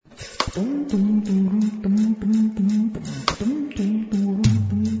Hello,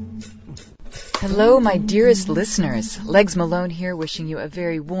 my dearest listeners. Legs Malone here, wishing you a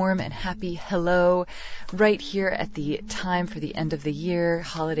very warm and happy hello right here at the time for the end of the year.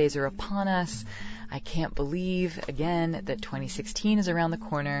 Holidays are upon us. I can't believe, again, that 2016 is around the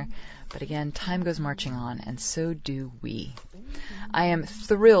corner. But again, time goes marching on, and so do we. I am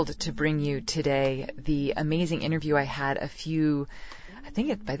thrilled to bring you today the amazing interview I had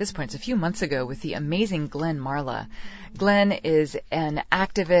by this point, it's a few months ago with the amazing Glenn Marla. Glenn is an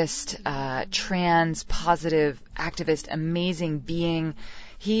activist, trans, positive activist, amazing being.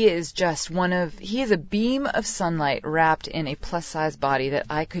 He is a beam of sunlight wrapped in a plus-size body that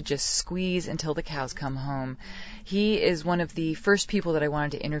I could just squeeze until the cows come home. He is one of the first people that I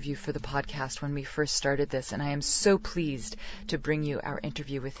wanted to interview for the podcast when we first started this, and I am so pleased to bring you our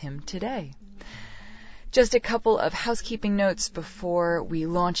interview with him today. Just a couple of housekeeping notes before we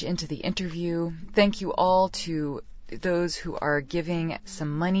launch into the interview. Thank you all to those who are giving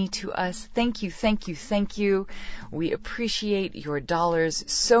some money to us. Thank you, thank you, thank you. We appreciate your dollars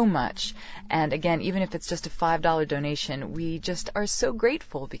so much. And again, even if it's just a $5 donation, we just are so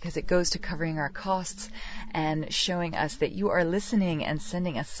grateful because it goes to covering our costs and showing us that you are listening and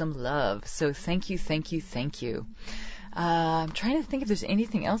sending us some love. So thank you, thank you, thank you. I'm trying to think if there's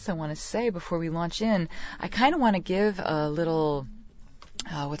anything else I want to say before we launch in. I kind of want to give a little,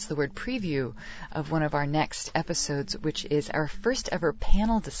 preview of one of our next episodes, which is our first ever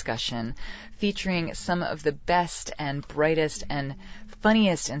panel discussion featuring some of the best and brightest and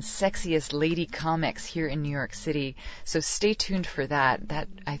funniest and sexiest lady comics here in New York City. So stay tuned for that. That,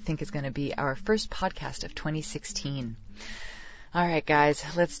 I think, is going to be our first podcast of 2016. All right, guys,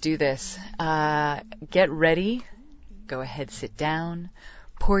 let's do this. Get ready. Go ahead, sit down,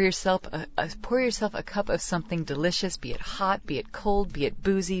 pour yourself a cup of something delicious, be it hot, be it cold, be it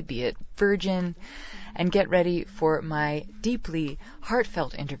boozy, be it virgin, and get ready for my deeply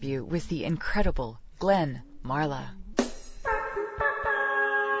heartfelt interview with the incredible Glenn Marla.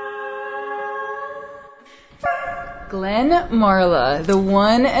 Glenn Marla, the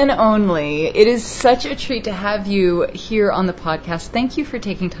one and only. It is such a treat to have you here on the podcast. Thank you for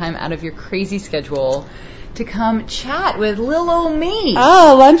taking time out of your crazy schedule to come chat with little old me.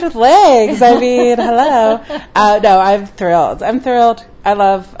 Oh, lunch with legs. I mean, hello. No, I'm thrilled. I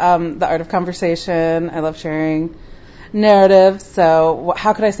love the art of conversation. I love sharing narrative. So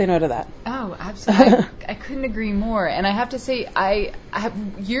how could I say no to that? Oh, absolutely. I couldn't agree more. And I have to say,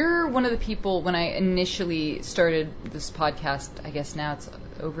 you're one of the people, when I initially started this podcast, I guess now it's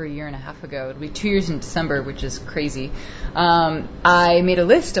over a year and a half ago. It'll be 2 years in December, which is crazy. I made a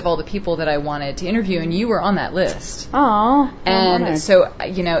list of all the people that I wanted to interview, and you were on that list. Oh, and so,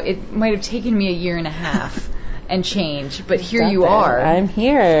 it might have taken me a year and a half and change, but here you are. I'm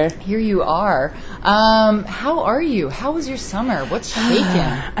here. Here you are. How are you? How was your summer? What's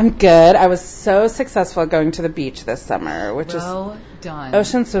shaking? I'm good. I was so successful going to the beach this summer, which well done.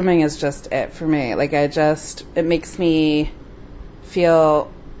 Ocean swimming is just it for me. It makes me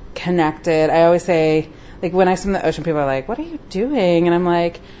feel connected. I always say, when I swim in the ocean, people are like, what are you doing? And I'm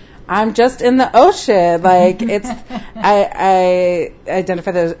like, I'm just in the ocean. It's, I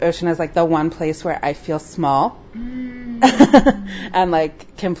identify the ocean as the one place where I feel small and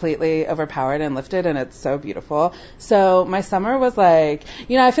completely overpowered and lifted, and it's so beautiful. So my summer was I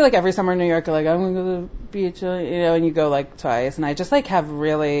feel like every summer in New York, I'm going to go to the beach, and you go twice, and I just have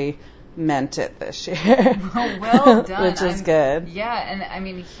really meant it this year. Well done. Which is good. Yeah, and I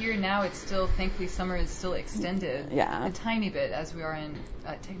mean, here now it's still, thankfully, summer is still extended. Yeah. A tiny bit, as we are in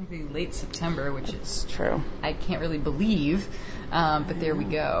technically late September, which is true. I can't really believe, but there we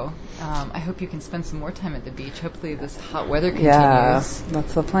go. I hope you can spend some more time at the beach. Hopefully this hot weather continues. Yeah,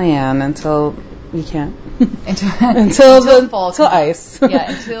 that's the plan until we can't. Until ice. Yeah,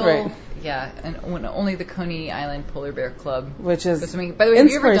 until... Right. Yeah, and when only the Coney Island Polar Bear Club, which is by the way, have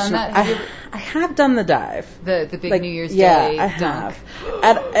you ever done that? I have done the dive, the big New Year's Day. Yeah, I have.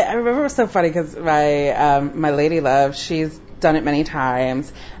 And I remember it was so funny because my lady love, she's done it many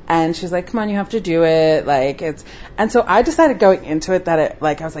times, and she's like, "Come on, you have to do it." And so I decided going into it that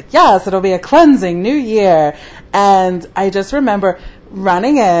I was like, "Yes, it'll be a cleansing new year," and I just remember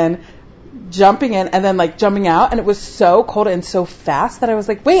running in, jumping in, and then jumping out, and it was so cold and so fast that I was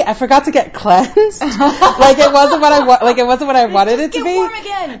like, wait, I forgot to get cleansed. It wasn't what I wanted it to be. Warm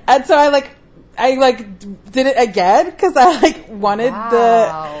again. And so I did it again because I wanted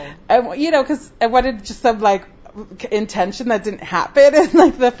because I wanted just some intention that didn't happen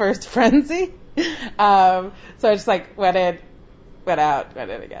in the first frenzy. So I just went in, went out,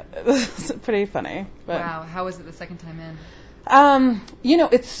 went in again. It was pretty funny. But wow, how was it the second time in?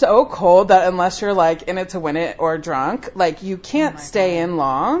 It's so cold that unless you're like in it to win it or drunk, like you can't stay in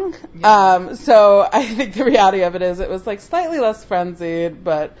long. Yeah. So I think the reality of it is it was like slightly less frenzied,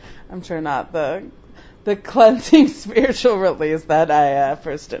 but I'm sure not the cleansing spiritual release that I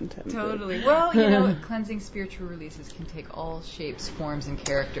first intended. Totally. Well, cleansing spiritual releases can take all shapes, forms, and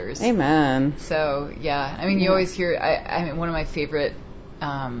characters. Amen. So, yeah. I mean, you always hear, I mean, one of my favorite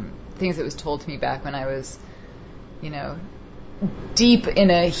things that was told to me back when I was, deep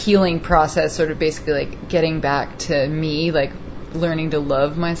in a healing process, sort of basically like getting back to me, like learning to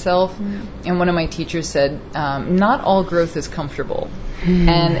love myself. And one of my teachers said, not all growth is comfortable.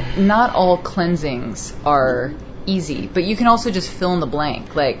 And not all cleansings are easy, but you can also just fill in the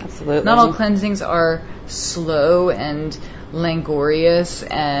blank. Like, absolutely. Not all cleansings are slow and languorous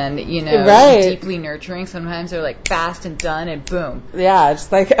and, deeply nurturing. Sometimes they're like fast and done and boom. Yeah,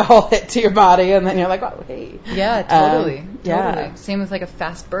 just like all hit to your body and then you're like, oh, hey. Yeah, totally. Yeah. Totally. Same with like a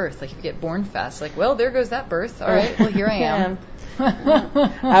fast birth. Like if you get born fast, like, well, there goes that birth. All right, well, here I am.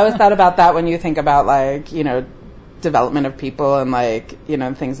 I always thought about that when you think about like, development of people and like,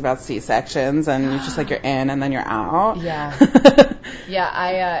 things about C-sections and you're just like you're in and then you're out. Yeah.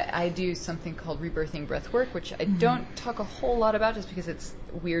 Yeah, I do something called rebirthing breathwork, which I don't talk a whole lot about just because it's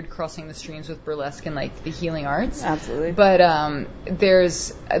weird crossing the streams with burlesque and like the healing arts. Absolutely. But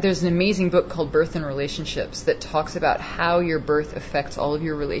there's an amazing book called Birth and Relationships that talks about how your birth affects all of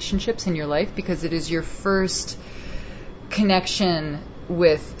your relationships in your life because it is your first connection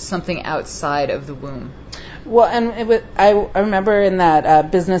with something outside of the womb. Well, and I remember in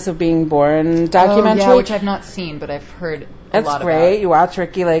that Business of Being Born documentary. Oh, yeah, which I've not seen, but I've heard a lot about. It's great. You watch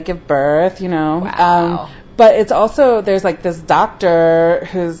Ricky Lake give birth, Wow. But it's also, there's like this doctor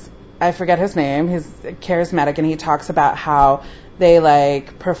who's, I forget his name, he's charismatic, and he talks about how they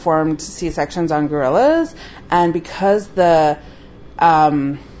like performed C-sections on gorillas, and because the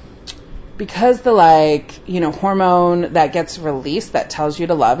hormone that gets released that tells you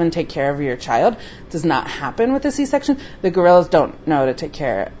to love and take care of your child does not happen with a C-section, the gorillas don't know to take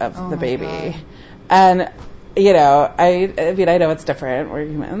care of the baby. God. And, I know it's different. We're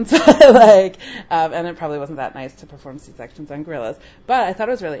humans. And it probably wasn't that nice to perform C-sections on gorillas. But I thought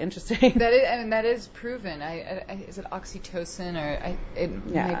it was really interesting. That is proven. Is it oxytocin or it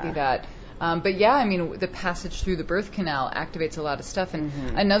might be that. But yeah, I mean, the passage through the birth canal activates a lot of stuff. And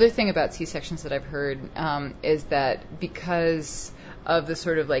another thing about C-sections that I've heard is that because of the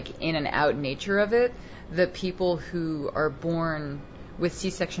sort of like in and out nature of it, the people who are born with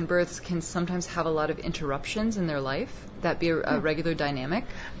C-section births can sometimes have a lot of interruptions in their life. That be a regular dynamic.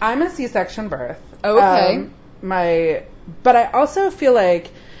 I'm a C-section birth. Oh, okay. But I also feel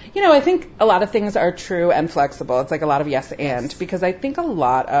like, I think a lot of things are true and flexible. It's like a lot of yes and, because I think a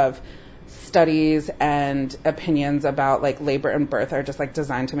lot of studies and opinions about like labor and birth are just like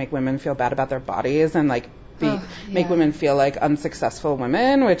designed to make women feel bad about their bodies and like make women feel like unsuccessful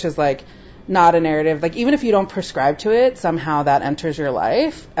women, which is like not a narrative. Like even if you don't prescribe to it, somehow that enters your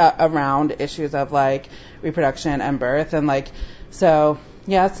life around issues of like reproduction and birth. And like, so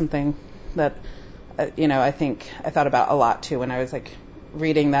yeah, it's something that, I think I thought about a lot too when I was like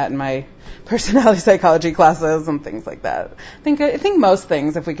reading that in my personality psychology classes and things like that. I think most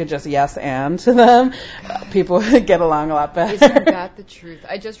things, if we could just yes and to them, people would get along a lot better. Isn't that the truth?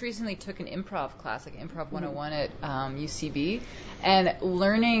 I just recently took an improv class, like Improv 101 at UCB, and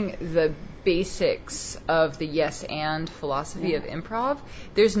learning the basics of the yes and philosophy of improv,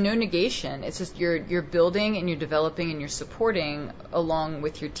 there's no negation. It's just you're building and you're developing and you're supporting along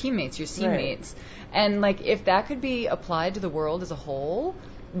with your teammates, your teammates. Right. And like if that could be applied to the world as a whole,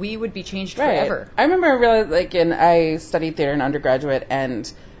 we would be changed forever. I remember really I studied theater in undergraduate,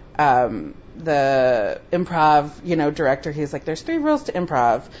 and the improv, director, he's like, there's 3 rules to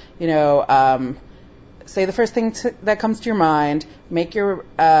improv. Say the first thing that comes to your mind, make your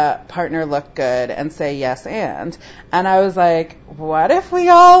partner look good, and say yes and. And I was like, what if we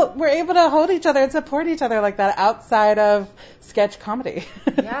all were able to hold each other and support each other like that outside of sketch comedy?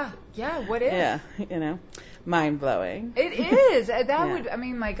 Yeah, what if? Yeah, mind-blowing. It is. That would, I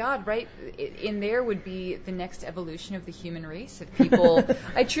mean, my God, right? In there would be the next evolution of the human race of people.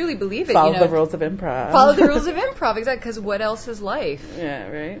 I truly believe it. Follow the rules of improv. Follow the rules of improv, exactly, because what else is life? Yeah,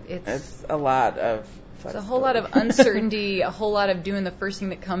 right? It's a lot of... It's a whole lot of uncertainty, a whole lot of doing the first thing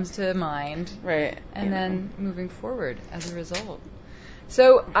that comes to mind. Right. And then moving forward as a result.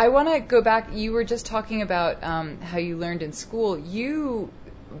 So I want to go back. You were just talking about how you learned in school. You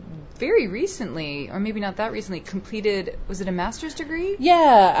very recently, or maybe not that recently, completed, was it a master's degree?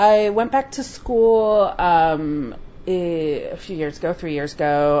 Yeah, I went back to school a few years ago, 3 years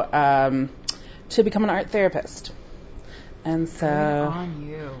ago, to become an art therapist. And so, good on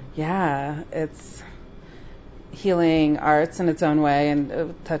you. Yeah, it's healing arts in its own way and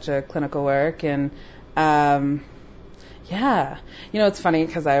a touch of clinical work. And, yeah, it's funny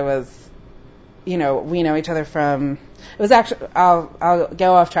because I was, we know each other from, it was actually, I'll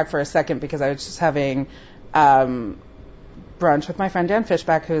go off track for a second because I was just having, brunch with my friend Dan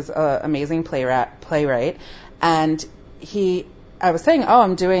Fishback, who's an amazing playwright. And I was saying,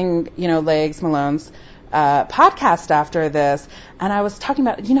 I'm doing, Legs Malone's, podcast after this. And I was talking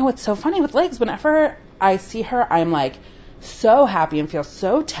about, what's so funny with Legs, whenever I see her, I'm like so happy and feel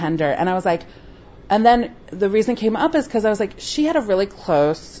so tender. And I was like, and then the reason it came up is because I was like, she had a really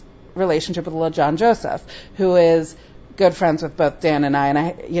close relationship with little John Joseph, who is good friends with both Dan and I.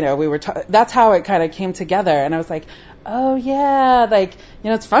 And we were, that's how it kind of came together. And I was like, oh yeah, like,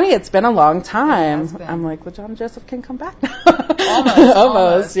 it's funny, it's been a long time. I'm like, well, John Joseph can come back now.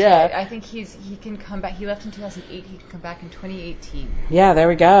 Almost, yeah. Right. I think he can come back. He left in 2008. He can come back in 2018. Yeah, there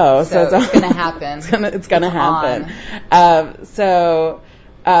we go. So it's going to happen. It's going to happen.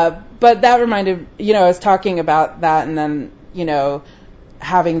 But that reminded, I was talking about that, and then,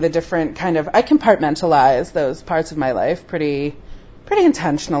 having the different kind of, I compartmentalize those parts of my life pretty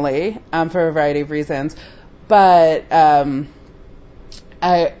intentionally, for a variety of reasons. But I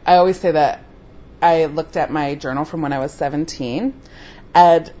always say that I looked at my journal from when I was 17,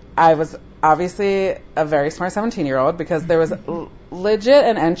 and I was obviously a very smart 17-year-old because there was legit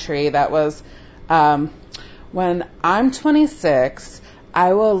an entry that was, when I'm 26,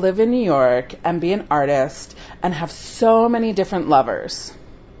 I will live in New York and be an artist and have so many different lovers.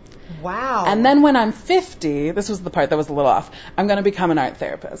 Wow. And then when I'm 50, this was the part that was a little off, I'm going to become an art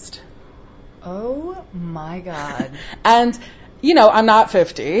therapist. Oh my God. And, I'm not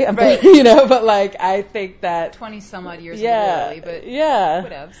 50, right. But like, I think that 20 some odd years early, but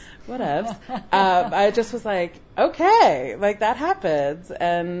whatevs. I just was like, okay, like that happens.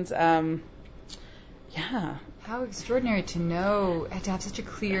 And, yeah. How extraordinary to know, to have such a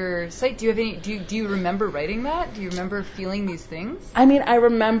clear sight. Do you remember writing that? Do you remember feeling these things? I mean, I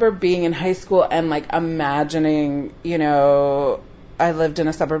remember being in high school and like imagining, I lived in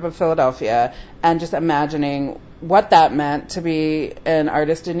a suburb of Philadelphia, and just imagining what that meant to be an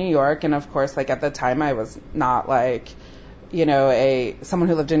artist in New York. And of course, like at the time, I was not like, someone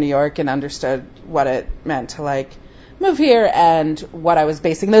who lived in New York and understood what it meant to like move here and what I was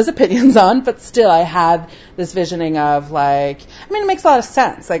basing those opinions on. But still, I had this visioning of like, it makes a lot of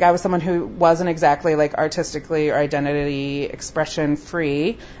sense. Like I was someone who wasn't exactly like artistically or identity expression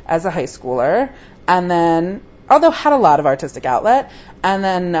free as a high schooler. And then, although had a lot of artistic outlet, and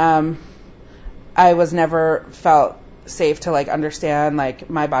then I was never felt safe to like understand like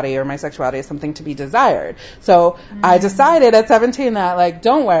my body or my sexuality as something to be desired. So I decided at 17 that like,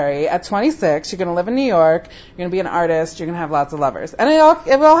 don't worry, at 26 you're going to live in New York, you're going to be an artist, you're going to have lots of lovers, and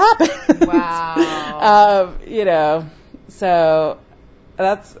it will happen. Wow. So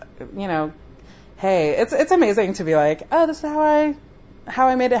that's hey, it's amazing to be like, oh, this is how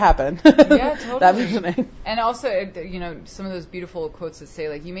I made it happen. Yeah, totally. That visioning. And also, some of those beautiful quotes that say,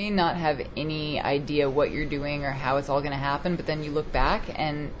 like, you may not have any idea what you're doing or how it's all going to happen, but then you look back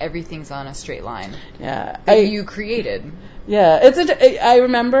and everything's on a straight line. Yeah. That you created. Yeah. I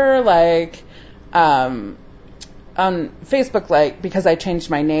remember, like, on Facebook, like, because I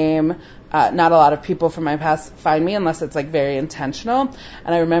changed my name, not a lot of people from my past find me unless it's like very intentional.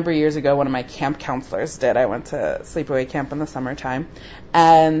 And I remember years ago, one of my camp counselors did. I went to sleepaway camp in the summertime,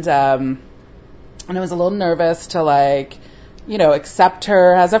 and I was a little nervous to like, accept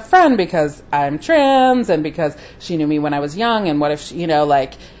her as a friend because I'm trans and because she knew me when I was young. And what if she, and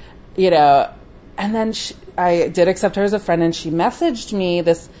then I did accept her as a friend, and she messaged me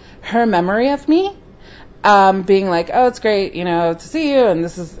her memory of me. Being like, oh, it's great, to see you, and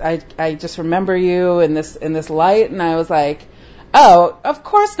this is, I just remember you in this light, and I was like, oh, of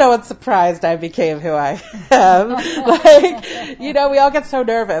course no one's surprised I became who I am. Like, we all get so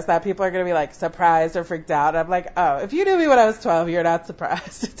nervous that people are going to be like surprised or freaked out. I'm like, oh, if you knew me when I was 12, you're not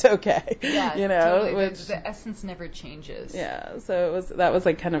surprised. It's okay. Yeah, totally. The essence never changes. Yeah, so that was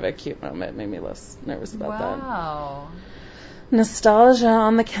like kind of a cute moment. It made me less nervous about that. Wow. Nostalgia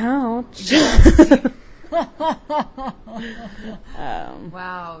on the couch.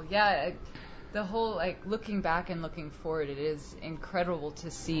 Wow. Yeah. The whole, like, looking back and looking forward, it is incredible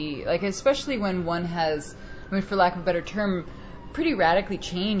to see, like, especially when one has, for lack of a better term, pretty radically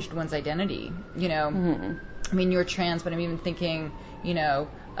changed one's identity, I mean, you're trans, but I'm even thinking, you know,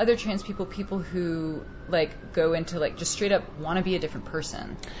 other trans people who like go into like just straight up want to be a different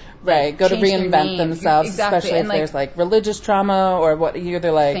person. Right, go to reinvent themselves, exactly. especially and if there's like religious trauma or what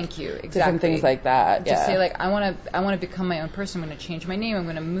either like thank you, exactly. different things like that. Just say like I want to become my own person. I'm going to change my name. I'm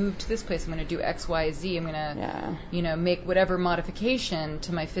going to move to this place. I'm going to do X, Y, Z. I'm going to you know, make whatever modification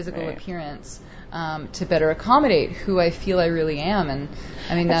to my physical appearance to better accommodate who I feel I really am. And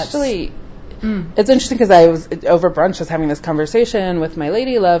I mean that's actually. It's interesting because I was over brunch was having this conversation with my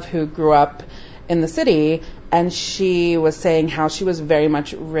lady love who grew up in the city, and she was saying how she was very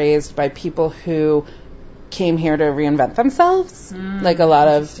much raised by people who came here to reinvent themselves, like a lot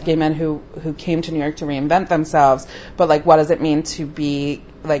of gay men who came to New York to reinvent themselves. But like, what does it mean to be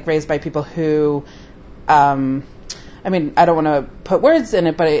like raised by people who, I mean, I don't want to put words in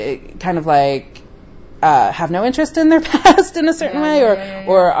it, but it kind of like have no interest in their past in a certain way,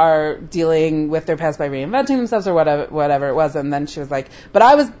 or are dealing with their past by reinventing themselves or whatever it was. And then she was like, but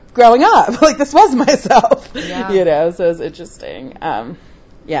I was growing up, like this was myself, you know, so it's interesting. I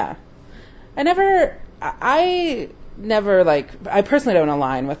never like, I personally don't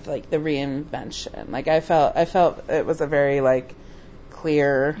align with like the reinvention. Like I felt it was a very like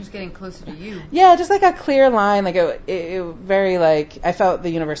clear. Just getting closer to you. Yeah, just like a clear line. Like it very like I felt the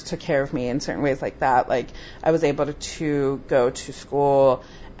universe took care of me in certain ways like that. Like I was able to go to school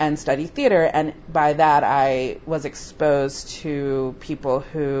and study theater, and by that I was exposed to people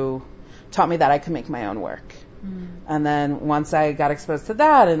who taught me that I could make my own work. And then once I got exposed to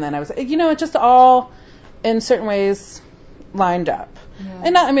that, and then I was, you know, it just all in certain ways lined up.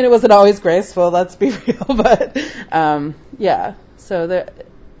 And not, I mean, it wasn't always graceful, let's be real, but so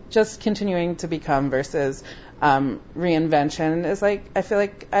just continuing to become versus reinvention is like, I feel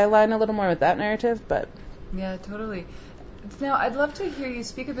like I align a little more with that narrative, but. Yeah, totally. Now, I'd love to hear you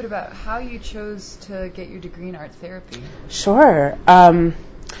speak a bit about how you chose to get your degree in art therapy. Sure.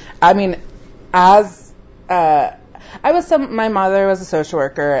 I mean, my mother was a social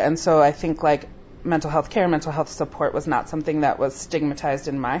worker, and so I think like mental health care, mental health support was not something that was stigmatized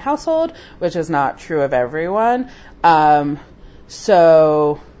in my household, which is not true of everyone.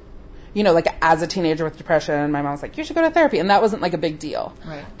 So, you know, like as a teenager with depression, my mom was like, you should go to therapy. And that wasn't like a big deal.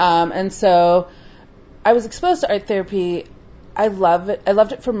 Right. And so I was exposed to art therapy. I loved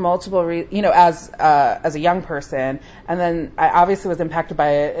it for multiple reasons, you know, as a young person. And then I obviously was impacted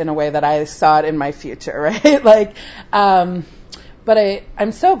by it in a way that I saw it in my future, right? Like, but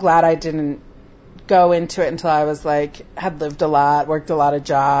I'm so glad I didn't go into it until I was like, had lived a lot, worked a lot of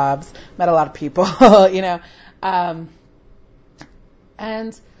jobs, met a lot of people, you know.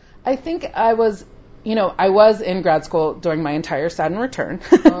 And I think I was in grad school during my entire Saturn return.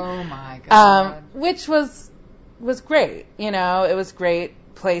 Oh my God. Which was great. You know, it was a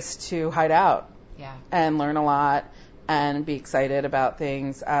great place to hide out. Yeah. And learn a lot and be excited about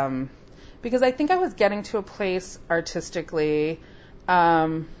things. Because I think I was getting to a place artistically,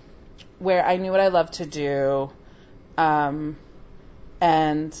 where I knew what I loved to do. And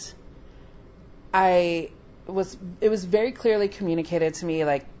it was very clearly communicated to me,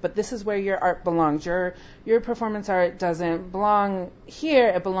 like, but this is where your art belongs. Your performance art doesn't belong here.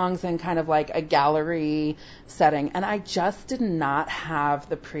 It belongs in kind of like a gallery setting. And I just did not have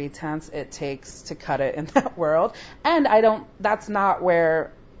the pretense it takes to cut it in that world. And that's not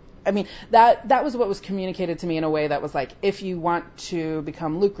where, I mean, that was what was communicated to me in a way that was like, if you want to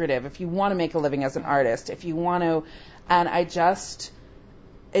become lucrative, if you want to make a living as an artist, if you want to, and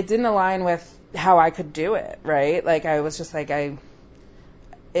it didn't align with how I could do it, right? Like I was just like,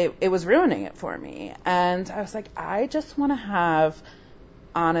 it was ruining it for me. And I was like, I just want to have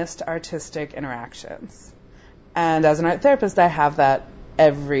honest artistic interactions. And as an art therapist, I have that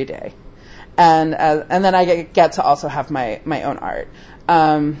every day. And then I get to also have my own art.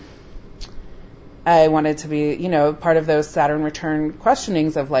 I wanted to be, you know, part of those Saturn return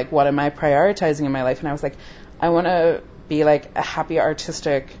questionings of like, what am I prioritizing in my life? And I was like, I want to be like a happy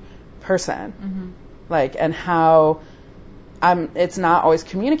artistic person, like, and how it's not always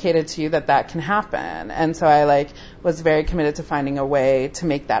communicated to you that can happen. And so I like was very committed to finding a way to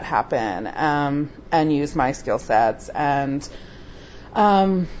make that happen, and use my skill sets. And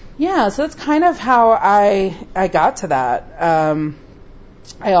so that's kind of how I got to that.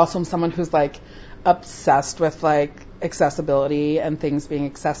 I also am someone who's like obsessed with like accessibility and things being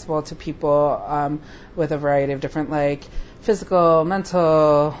accessible to people, with a variety of different like physical,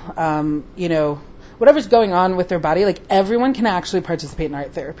 mental, you know, whatever's going on with their body, like everyone can actually participate in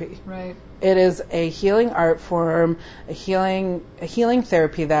art therapy. Right. It is a healing art form, a healing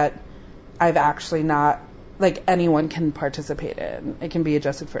therapy that I've actually not like anyone can participate in. It can be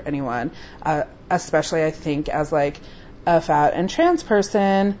adjusted for anyone, especially I think as like a fat and trans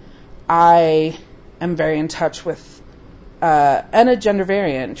person, I am very in touch with, and a gender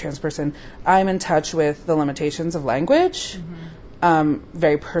variant trans person, I'm in touch with the limitations of language,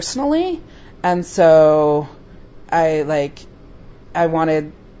 very personally. And so I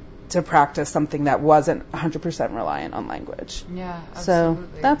wanted to practice something that wasn't 100% reliant on language. Yeah, absolutely.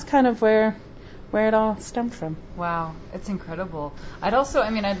 So that's kind of where it all stemmed from. Wow, it's incredible. I'd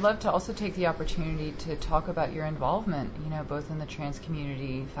love to also take the opportunity to talk about your involvement, both in the trans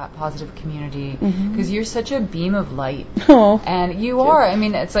community, fat positive community, because you're such a beam of light. Oh, and you are. I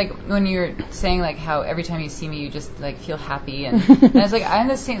mean, it's like when you're saying like how every time you see me, you just like feel happy, and it's like I'm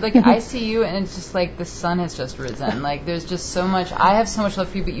the same. Like I see you, and it's just like the sun has just risen. Like there's just so much. I have so much love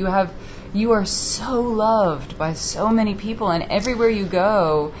for you, but you are so loved by so many people, and everywhere you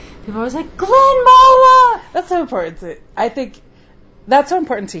go, people are always like, Glenn Molla! That's so important. I think that's so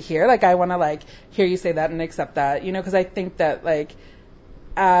important to hear. Like, I want to, like, hear you say that and accept that, because I think that, like,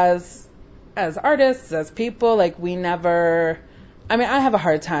 as artists, as people, like, I have a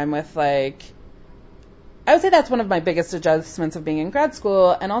hard time with, like, I would say that's one of my biggest adjustments of being in grad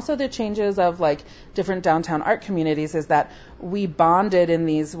school, and also the changes of, like, different downtown art communities, is that we bonded in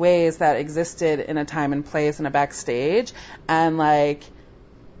these ways that existed in a time and place and a backstage, and, like,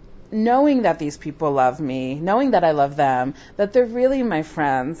 knowing that these people love me, knowing that I love them, that they're really my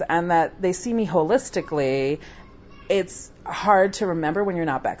friends, and that they see me holistically, it's hard to remember when you're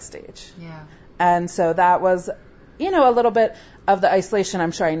not backstage. Yeah. And so that was, a little bit of the isolation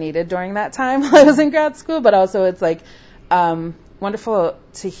I'm sure I needed during that time while I was in grad school, but also it's like wonderful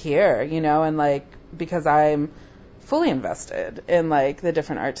to hear, and like, because I'm fully invested in like the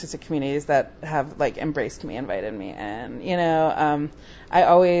different artistic communities that have like embraced me, invited me in, I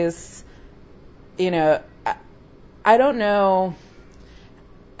always, I don't know,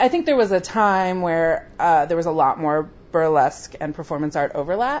 I think there was a time where there was a lot more burlesque and performance art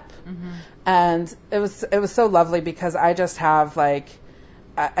overlap, and it was so lovely because I just have like,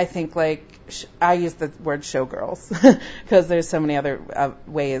 I think like I use the word showgirls because there's so many other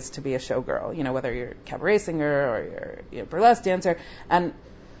ways to be a showgirl, whether you're a cabaret singer or you're a burlesque dancer, and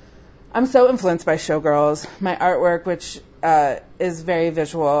I'm so influenced by showgirls. My artwork, which is very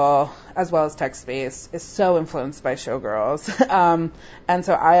visual as well as text-based, is so influenced by showgirls. And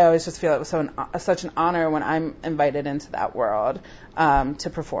so I always just feel it was such an honor when I'm invited into that world to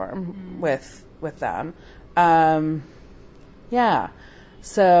perform with them. Yeah.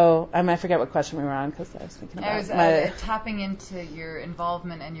 So I forget what question we were on because I was thinking about I was tapping into your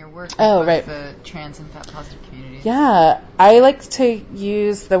involvement and your work with the trans and fat positive communities. Yeah, I like to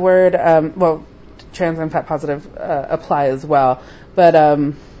use the word, trans and fat positive apply as well, but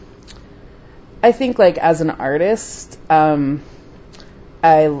I think like as an artist, I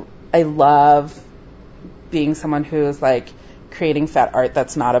love being someone who is like creating fat art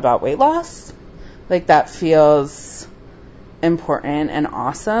that's not about weight loss. Like that feels important and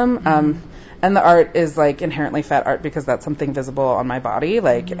awesome. And the art is like inherently fat art because that's something visible on my body.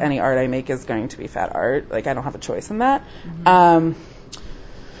 Like any art I make is going to be fat art. Like I don't have a choice in that. But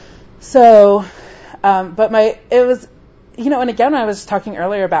it was, and again, I was talking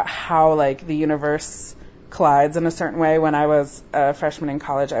earlier about how like the universe collides in a certain way. When I was a freshman in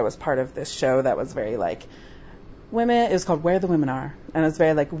college, I was part of this show that was very like women. It was called Where the Women Are. And it was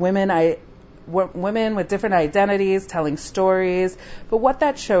very like women with different identities telling stories. But what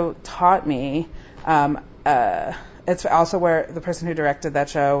that show taught me, it's also where the person who directed that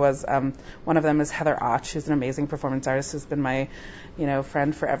show was, one of them is Heather Och, who's an amazing performance artist who's been my,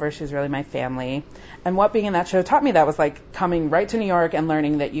 friend forever. She's really my family. And what being in that show taught me that was like coming right to New York and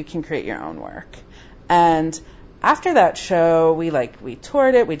learning that you can create your own work. And after that show, we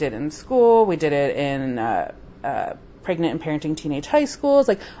toured it, we did it in school, we did it in, pregnant and parenting teenage high schools,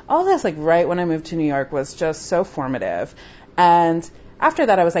 like all this, like right when I moved to New York was just so formative. And after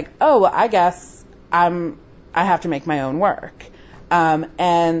that I was like, oh, well, I guess I have to make my own work.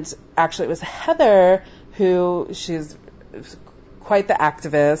 And actually it was Heather she's quite the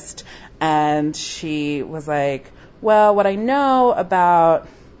activist, and she was like, well, what I know about,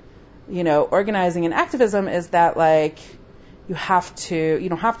 organizing and activism is that like, you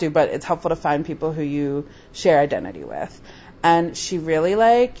don't have to, but it's helpful to find people who you share identity with. And she really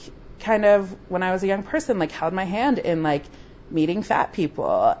like kind of, when I was a young person, like held my hand in like meeting fat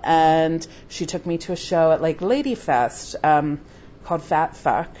people. And she took me to a show at like Lady Fest, called Fat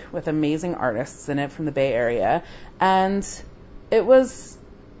Fuck, with amazing artists in it from the Bay Area. And that was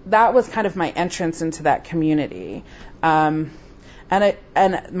kind of my entrance into that community. And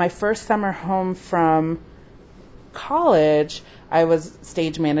my first summer home from college, I was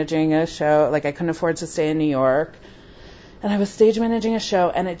stage managing a show. Like, I couldn't afford to stay in New York. And I was stage managing a show,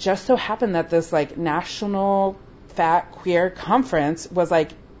 and it just so happened that this, like, national fat queer conference was,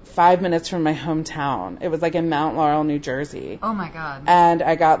 like, 5 minutes from my hometown. It was, like, in Mount Laurel, New Jersey. Oh, my God. And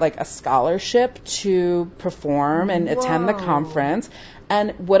I got, like, a scholarship to perform and attend the conference.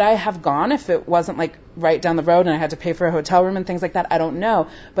 And would I have gone if it wasn't, like, right down the road and I had to pay for a hotel room and things like that? I don't know.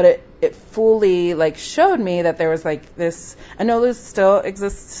 But it fully, like, showed me that there was, like, this. Anolu still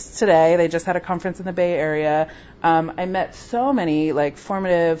exists today. They just had a conference in the Bay Area. I met so many, like,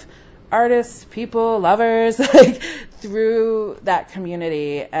 formative artists, people, lovers, like, through that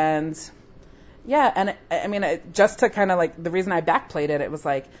community. And yeah, and I mean, just to kind of, like, the reason I backplayed it, it was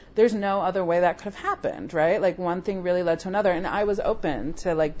like, there's no other way that could have happened, right? Like, one thing really led to another, and I was open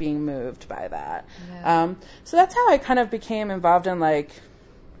to, like, being moved by that. Yeah. So that's how I kind of became involved in, like,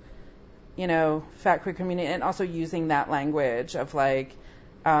 you know, fat queer community, and also using that language of, like,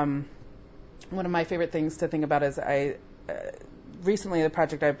 one of my favorite things to think about is recently the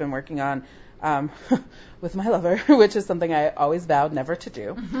project I've been working on with my lover, which is something I always vowed never to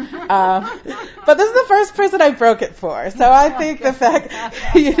do. But this is the first person I broke it for. So I think the fact,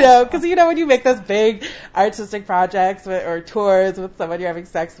 you know, because, you know, when you make those big artistic projects or tours with someone you're having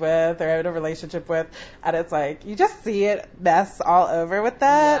sex with or having a relationship with, and it's like, you just see it mess all over with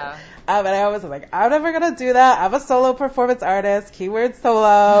that. Yeah. And I always was like, I'm never going to do that. I'm a solo performance artist, keyword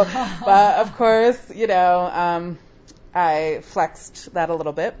solo. But, of course, you know, I flexed that a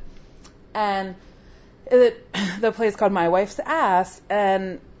little bit. And the play's called My Wife's Ass.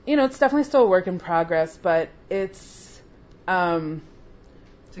 And, you know, it's definitely still a work in progress, but it's a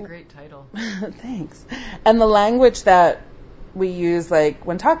great title. Thanks. And the language that we use, like,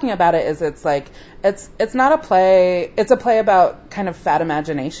 when talking about it is it's like, it's not a play, it's a play about kind of fat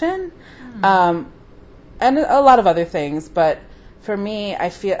imagination, and a lot of other things, but for me,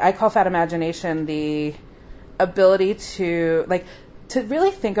 I call fat imagination the ability to, like, to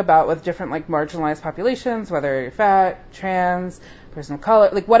really think about with different, like, marginalized populations, whether you're fat, trans, person of color,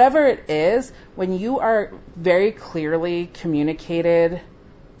 like, whatever it is, when you are very clearly communicated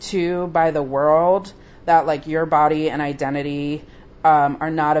to by the world that, like, your body and identity are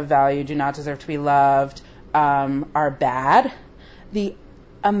not of value, do not deserve to be loved, are bad, the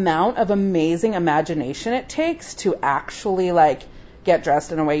amount of amazing imagination it takes to actually, like, get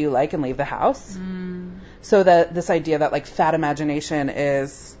dressed in a way you like and leave the house. So that this idea that, like, fat imagination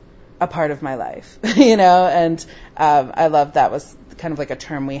is a part of my life, you know, and I love that was kind of like a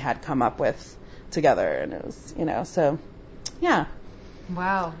term we had come up with together, and it was, you know, so yeah.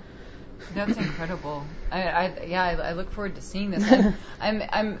 Wow. That's incredible. I look forward to seeing this.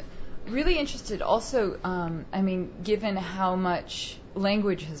 I'm really interested also, I mean, given how much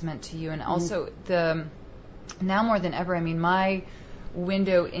language has meant to you, and also now more than ever, I mean, my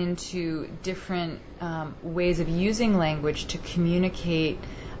window into different ways of using language to communicate,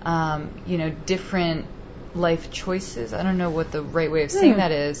 you know, different life choices. I don't know what the right way of saying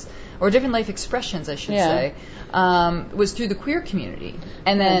that is, or different life expressions, I should say, was through the queer community,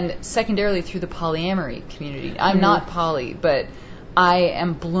 and then secondarily through the polyamory community. I'm not poly, but I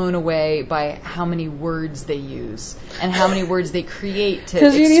am blown away by how many words they use and how many words they create to express.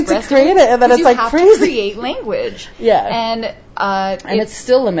 Because you need to create it, and then it's like crazy. You have to create language. Yeah. And it's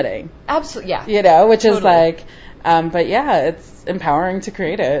still limiting. Absolutely, yeah. You know, which is like, but yeah, it's empowering to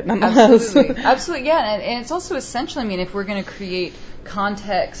create it, nonetheless. Absolutely, yeah. And it's also essential, I mean, if we're going to create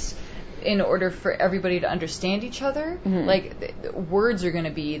context in order for everybody to understand each other, like, words are going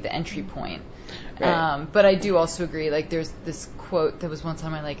to be the entry point. Right. But I do also agree, like, there's this quote that was once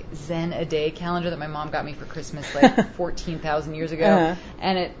on my, like, Zen a Day calendar that my mom got me for Christmas, like, 14,000 years ago.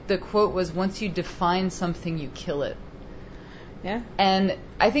 And the quote was, once you define something, you kill it. Yeah. And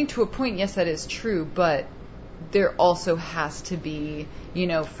I think to a point, yes, that is true, but there also has to be, you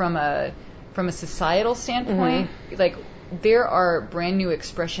know, from a societal standpoint, like, there are brand new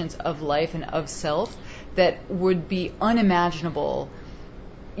expressions of life and of self that would be unimaginable,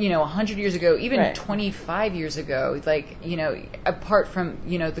 you know, 100 years ago, even 25 years ago, like, you know, apart from,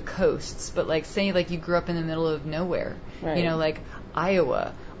 you know, the coasts, but, like, say, like, you grew up in the middle of nowhere, you know, like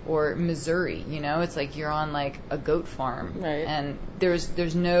Iowa or Missouri, you know, it's like you're on, like, a goat farm, and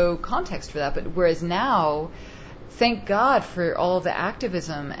there's no context for that. But whereas now, thank God for all of the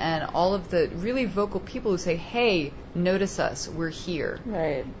activism and all of the really vocal people who say, hey, notice us, we're here,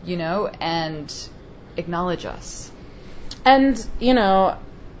 you know, and acknowledge us. And, you know,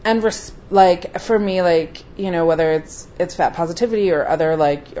 and like, for me, like, you know, whether it's fat positivity or other,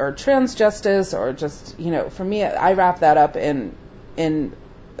 like, or trans justice, or just, you know, for me, I wrap that up in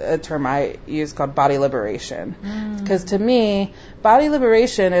a term I use called body liberation. Because to me, body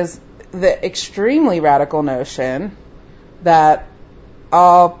liberation is the extremely radical notion that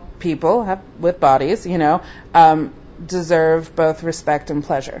all people with bodies, deserve both respect and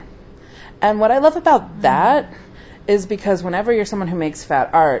pleasure. And what I love about that is because whenever you're someone who makes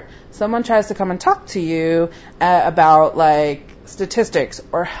fat art, someone tries to come and talk to you about like statistics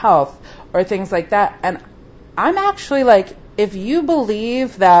or health or things like that. And I'm actually like, if you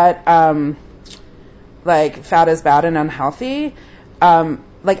believe that like fat is bad and unhealthy,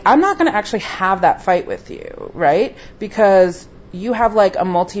 like I'm not going to actually have that fight with you, right? Because you have like a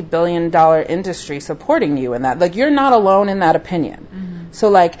multi-billion-dollar industry supporting you in that. Like you're not alone in that opinion. So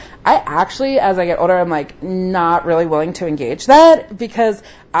like I actually, as I get older, I'm like not really willing to engage that because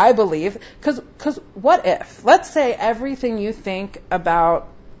I believe, because what if, let's say everything you think about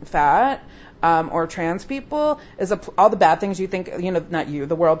fat or trans people is all the bad things you think, not you,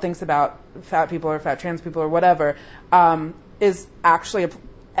 the world thinks about fat people or fat trans people or whatever, is actually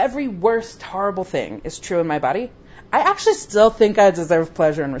every worst horrible thing is true in my body. I actually still think I deserve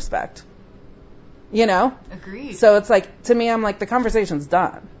pleasure and respect. Agreed. So it's like, to me, I'm like, the conversation's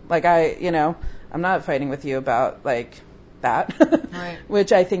done. Like I'm not fighting with you about like that. Right.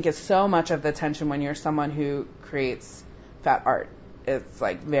 Which I think is so much of the tension when you're someone who creates fat art. It's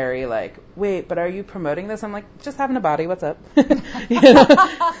like very like, wait, but are you promoting this? I'm like, just having a body. What's up?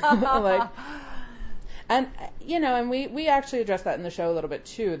 Like, and and we actually addressed that in the show a little bit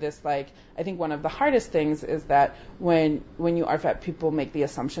too. This like, I think one of the hardest things is that when you are fat, people make the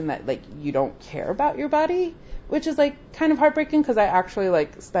assumption that like you don't care about your body, which is like kind of heartbreaking because I actually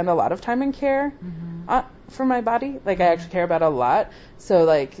like spend a lot of time in care for my body. Like I actually care about it a lot. So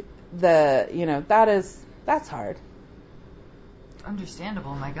like that's hard.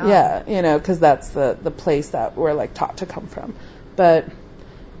 Understandable, my God. Yeah, because that's the place that we're like taught to come from. But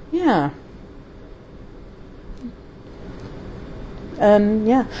yeah. And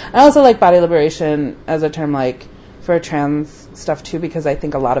yeah, I also like body liberation as a term like for trans stuff too, because I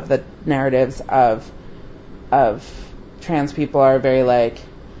think a lot of the narratives of trans people are very like,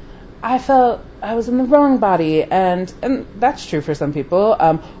 I felt I was in the wrong body, and that's true for some people,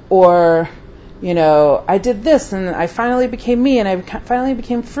 or I did this and I finally became me and I finally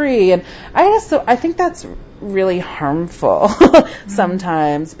became free, and I think that's really harmful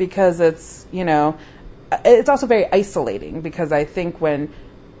sometimes because it's it's also very isolating, because I think when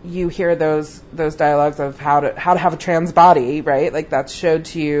you hear those dialogues of how to have a trans body, right? Like that's showed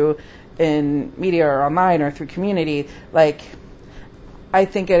to you in media or online or through community. Like I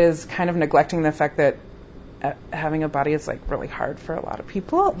think it is kind of neglecting the fact that having a body is like really hard for a lot of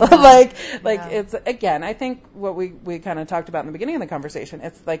people. Yeah. It's, again, I think what we kind of talked about in the beginning of the conversation,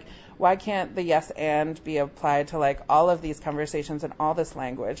 it's like, why can't the yes and be applied to like all of these conversations and all this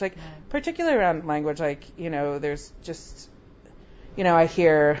language, like particularly around language, like, there's just, I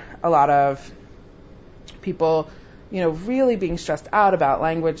hear a lot of people, really being stressed out about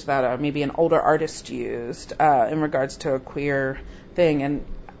language that maybe an older artist used in regards to a queer thing. And,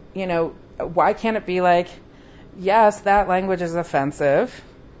 why can't it be like, yes, that language is offensive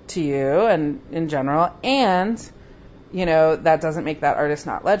to you and in general, and, that doesn't make that artist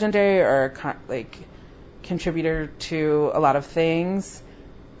not legendary or contributor to a lot of things.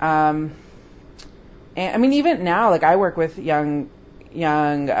 And I mean, even now, like I work with young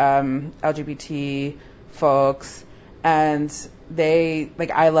LGBT folks, and they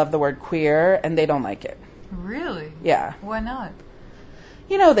like, I love the word queer and they don't like it. Really? Yeah. Why not?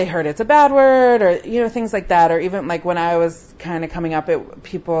 They heard it's a bad word, or, things like that. Or even like when I was kind of coming up,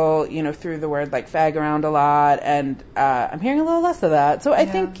 people, threw the word like fag around a lot, and I'm hearing a little less of that. So I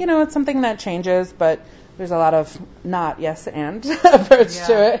think, it's something that changes, but there's a lot of not yes and approach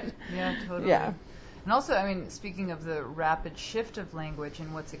to it. Yeah, totally. Yeah. And also, I mean, speaking of the rapid shift of language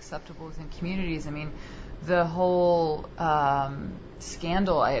and what's acceptable within communities, I mean, the whole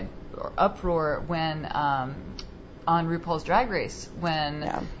scandal, or uproar when on RuPaul's Drag Race, when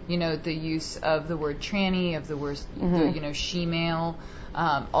the use of the word tranny, of the word she-male,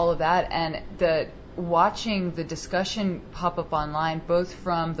 all of that, and watching the discussion pop up online, both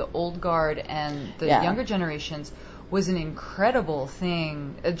from the old guard and the younger generations, was an incredible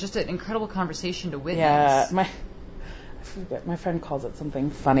thing, just an incredible conversation to witness. Yeah, my friend calls it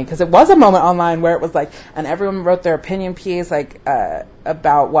something funny, because it was a moment online where it was like, and everyone wrote their opinion piece like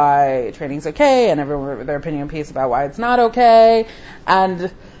about why training's okay, and everyone wrote their opinion piece about why it's not okay.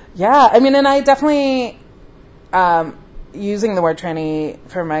 And I mean, and I definitely using the word tranny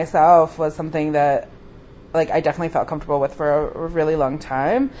for myself was something that like I definitely felt comfortable with for a really long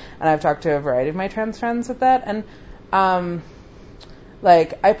time, and I've talked to a variety of my trans friends with that, and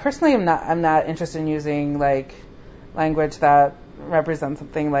like, I personally I'm not interested in using, like, language that represents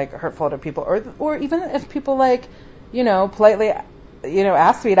something, like, hurtful to people, or even if people, like, you know, politely, you know,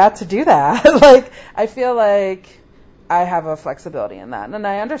 ask me not to do that. Like, I feel like I have a flexibility in that. And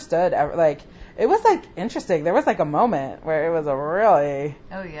I understood, like, it was, like, interesting. There was, like, a moment where it was a really...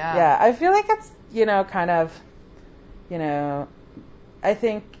 Oh, yeah. Yeah, I feel like it's, you know, kind of, you know, I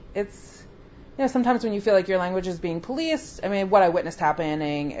think it's, you know, sometimes when you feel like your language is being policed, I mean, what I witnessed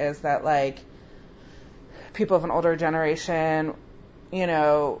happening is that, like, people of an older generation, you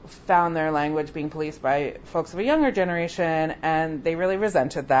know, found their language being policed by folks of a younger generation, and they really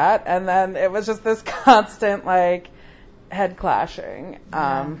resented that. And then it was just this constant, like, head clashing.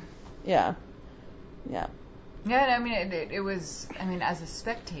 Yeah. I mean, it was, I mean, as a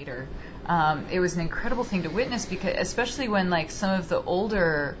spectator, it was an incredible thing to witness, because especially when, like, some of the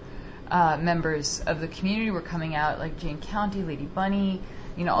older members of the community were coming out, like Jane County, Lady Bunny,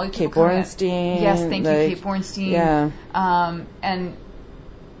 you know, all these Kate people coming Bornstein. out. Yes, thank you, Kate Bornstein. Yeah. And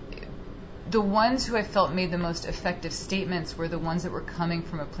the ones who I felt made the most effective statements were the ones that were coming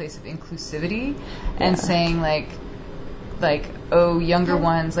from a place of inclusivity and saying, like, oh, younger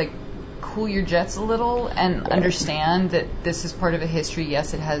ones, like, cool your jets a little and understand that this is part of a history.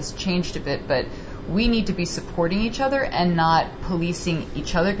 Yes, it has changed a bit, but we need to be supporting each other and not policing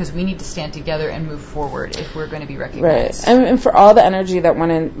each other, because we need to stand together and move forward if we're going to be recognized. Right. And for all the energy that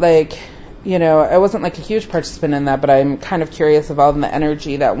went in, like, you know, I wasn't, like, a huge participant in that, but I'm kind of curious of all the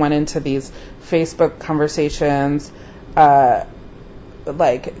energy that went into these Facebook conversations,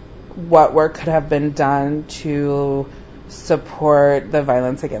 like, what work could have been done to support the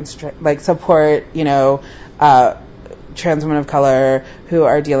violence against, like, support, you know, trans women of color who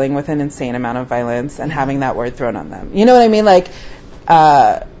are dealing with an insane amount of violence and having that word thrown on them. You know what I mean? Like,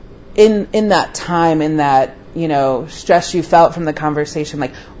 in that time, in that, you know, stress you felt from the conversation,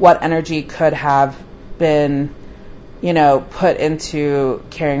 like, what energy could have been, you know, put into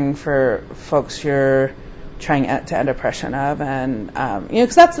caring for folks you're trying to end oppression of. And, you know,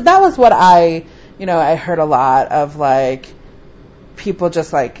 because that was what I heard a lot of, like, people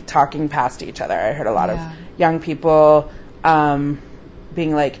just, like, talking past each other. I heard a lot of young people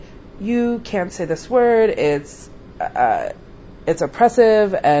being like, you can't say this word, it's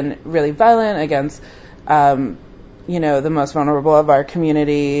oppressive and really violent against, you know, the most vulnerable of our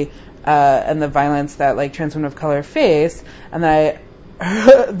community, and the violence that, like, trans women of color face. And I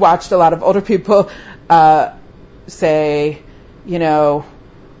watched a lot of older people say, you know,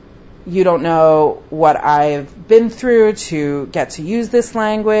 you don't know what I've been through to get to use this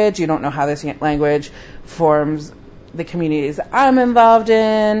language. You don't know how this language forms the communities I'm involved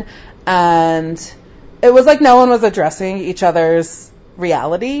in. And it was like no one was addressing each other's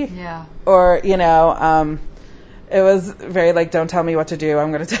reality. Yeah. Or, you know, it was very like, don't tell me what to do,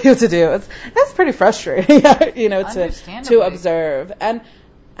 I'm going to tell you what to do. It's pretty frustrating, you know, to observe. And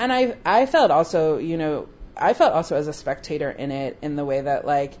I felt also, you know, as a spectator in it, in the way that,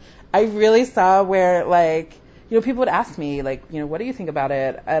 like, I really saw where, like, you know, people would ask me, like, you know, what do you think about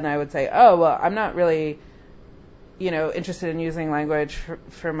it? And I would say, oh, well, I'm not really, you know, interested in using language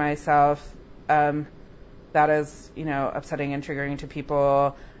for myself that is, you know, upsetting and triggering to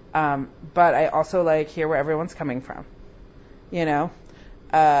people. But I also, like, hear where everyone's coming from, you know?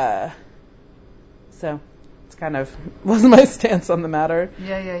 So it's kind of was my stance on the matter.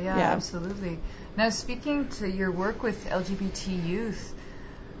 Yeah, absolutely. Now, speaking to your work with LGBT youth,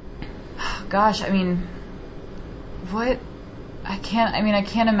 gosh, I mean, I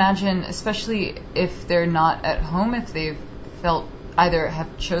can't imagine, especially if they're not at home, if they've felt either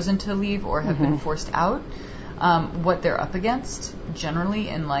have chosen to leave or have been forced out, what they're up against generally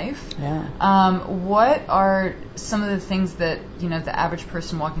in life. Yeah. What are some of the things that, you know, the average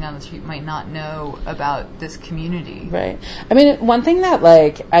person walking down the street might not know about this community? Right. I mean, one thing that,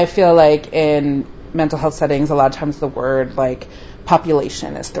 like, I feel like in mental health settings, a lot of times the word, like,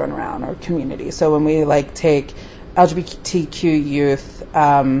 population is thrown around, or community. So when we, like, take LGBTQ youth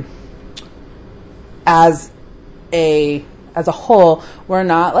as a whole, we're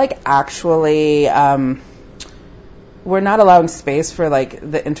not, like, actually we're not allowing space for, like,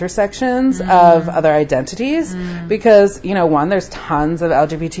 the intersections of other identities, because, you know, one, there's tons of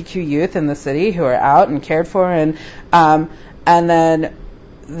LGBTQ youth in the city who are out and cared for, and then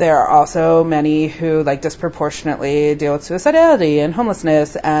there are also many who, like, disproportionately deal with suicidality and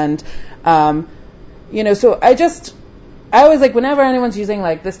homelessness, and you know, so I always, like, whenever anyone's using,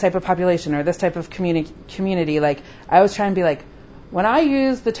 like, this type of population or this type of community, like, I always try and be like, when I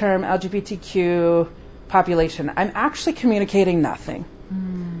use the term LGBTQ population, I'm actually communicating nothing.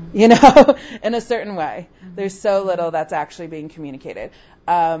 you know, in a certain way. There's so little that's actually being communicated.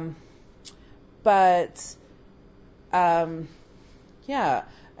 Yeah,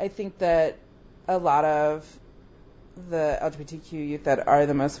 I think that a lot of the LGBTQ youth that are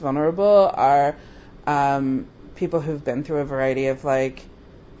the most vulnerable are people who've been through a variety of, like,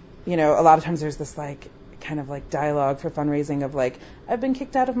 you know, a lot of times there's this, like, kind of, like, dialogue for fundraising of, like, I've been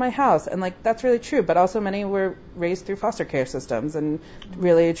kicked out of my house. And, like, that's really true. But also many were raised through foster care systems in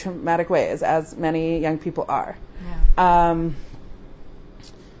really traumatic ways, as many young people are.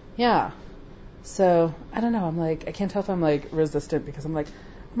 Yeah. So, I don't know. I'm like, I can't tell if I'm, like, resistant because I'm like,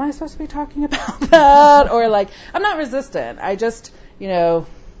 am I supposed to be talking about that? Or, like, I'm not resistant. I just, you know,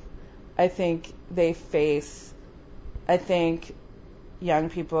 I think young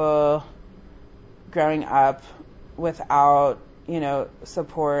people growing up without, you know,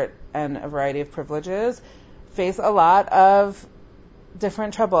 support and a variety of privileges face a lot of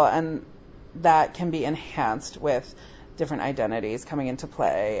different trouble, and that can be enhanced with different identities coming into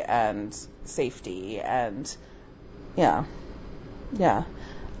play and safety and yeah.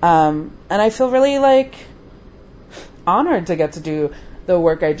 And I feel really, like, honored to get to do the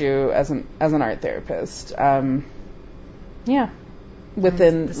work I do as an art therapist.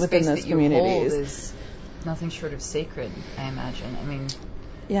 Within those communities, is nothing short of sacred, I imagine. I mean,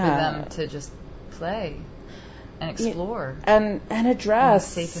 for them to just play and explore and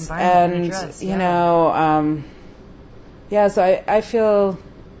address in a safe environment and address, you know, So I feel.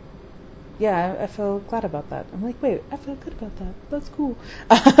 Yeah, I feel glad about that. I'm like, wait, I feel good about that. That's cool.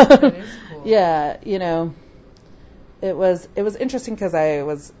 That is cool. Yeah, you know, it was interesting because I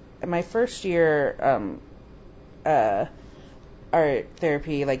was in my first year art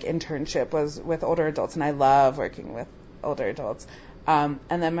therapy, like, internship was with older adults, and I love working with older adults. And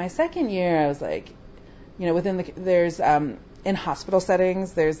then my second year, I was like, you know, there's in hospital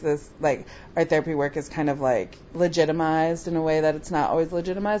settings, there's this, like, art therapy work is kind of, like, legitimized in a way that it's not always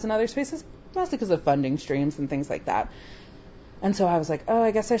legitimized in other spaces, mostly because of funding streams and things like that. And so I was like, oh,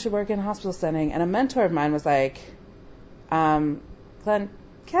 I guess I should work in a hospital setting. And a mentor of mine was like, Glenn, can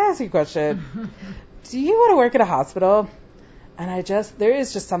I ask you a question? Do you want to work at a hospital? And there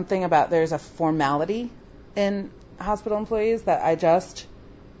is just something about, there's a formality in hospital employees that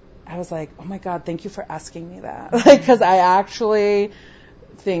I was like, oh my God, thank you for asking me that. Like, because I actually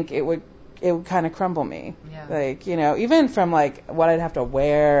think it would kind of crumble me. Yeah. Like, you know, even from, like, what I'd have to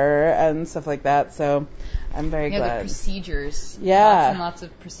wear and stuff like that. So I'm very glad. Yeah, the procedures. Yeah. Lots and lots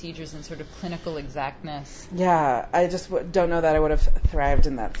of procedures and sort of clinical exactness. Yeah, I just don't know that I would have thrived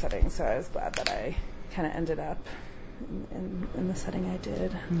in that setting. So I was glad that I kind of ended up in the setting I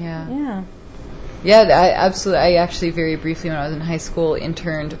did. Yeah. Yeah, I actually very briefly, when I was in high school,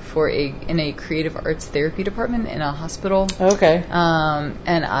 interned in a creative arts therapy department in a hospital. Okay.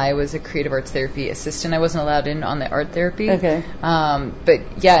 And I was a creative arts therapy assistant. I wasn't allowed in on the art therapy. Okay.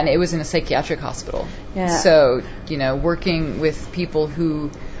 But yeah, and it was in a psychiatric hospital. Yeah. So, you know, working with people who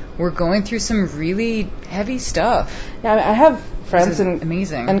were going through some really heavy stuff. Yeah, I have friends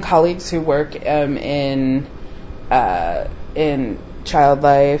amazing. And colleagues who work in child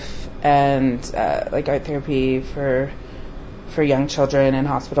life and like art therapy for young children in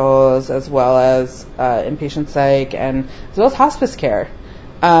hospitals, as well as inpatient psych, and as well as hospice care.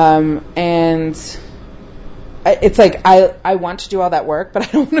 And it's like I want to do all that work, but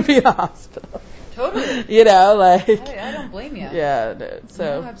I don't want to be in a hospital. Totally. You know, like, I don't blame you. Yeah.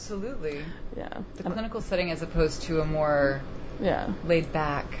 So no, absolutely. Yeah. The clinical setting as opposed to a more laid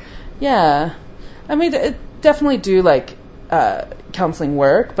back. Yeah. I mean, it definitely do, like, counseling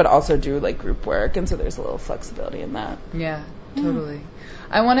work, but also do, like, group work, and so there's a little flexibility in that. Yeah, totally.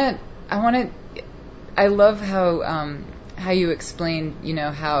 I love how you explain, you know,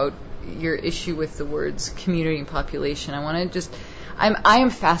 how your issue with the words community and population. I am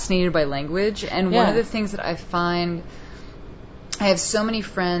fascinated by language, and one of the things that I find, I have so many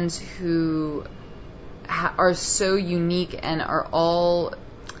friends who are so unique and are all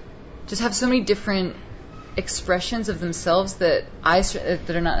just have so many different expressions of themselves that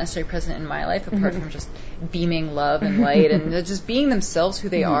are not necessarily present in my life, apart from just beaming love and light and just being themselves who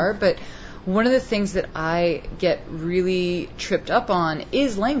they are. But one of the things that I get really tripped up on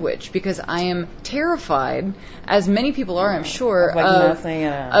is language, because I am terrified, as many people are, I'm sure,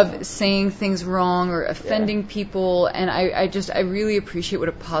 of saying things wrong or offending people. And I really appreciate what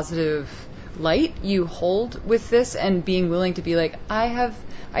a positive light you hold with this, and being willing to be like,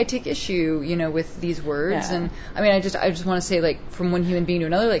 I take issue, with these words. Yeah. And I mean, I just want to say, like, from one human being to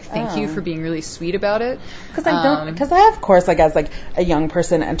another, like, thank you for being really sweet about it. Because I, of course, like, as like a young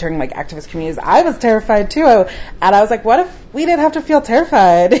person entering like activist communities, I was terrified too. And I was like, what if we didn't have to feel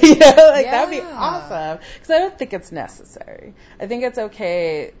terrified? That would be awesome. Because I don't think it's necessary. I think it's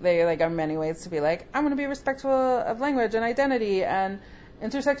okay. There are many ways to be like, I'm going to be respectful of language and identity and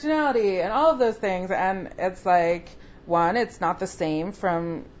intersectionality and all of those things. And it's like, one, it's not the same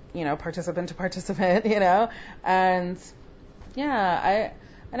from, participant to participant, and yeah,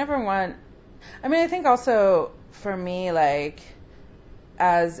 I never want, I mean, I think also for me, like,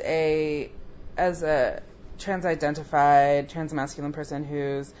 as a trans-identified, trans-masculine person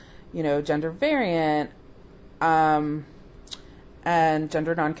who's, gender variant, and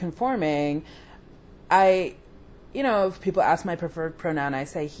gender non-conforming, if people ask my preferred pronoun, I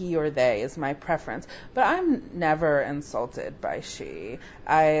say he or they is my preference. But I'm never insulted by she.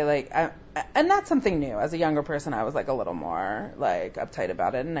 And that's something new. As a younger person, I was like a little more like uptight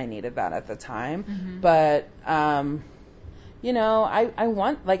about it, and I needed that at the time. Mm-hmm. But, I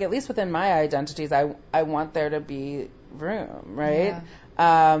want, like, at least within my identities, I want there to be room, right?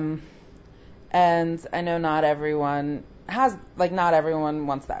 Yeah. And I know not everyone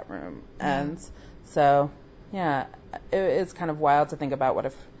wants that room. Yeah. And so, yeah, it's kind of wild to think about what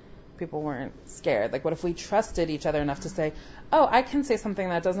if people weren't scared. Like, what if we trusted each other enough to say, oh, I can say something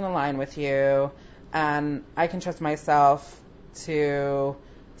that doesn't align with you, and I can trust myself to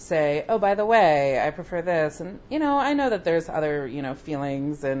say, oh, by the way, I prefer this. And, I know that there's other,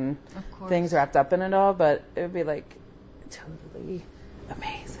 feelings and things wrapped up in it all, but it would be, like, totally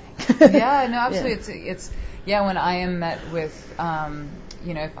amazing. Yeah, no, absolutely. Yeah. It's when I am met with,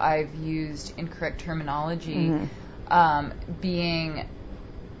 if I've used incorrect terminology, mm-hmm. Being,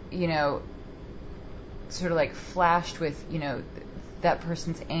 sort of like flashed with, that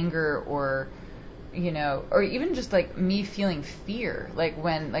person's anger or even just like me feeling fear, like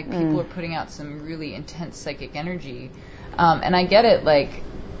when like people are putting out some really intense psychic energy, and I get it, like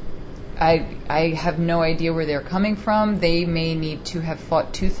I have no idea where they're coming from. They may need to have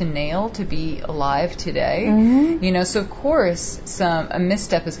fought tooth and nail to be alive today. Mm-hmm. So of course a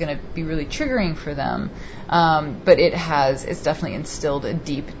misstep is going to be really triggering for them. But it's definitely instilled a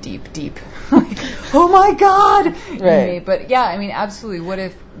deep, like, oh my God, right. in me. But yeah, I mean, absolutely. What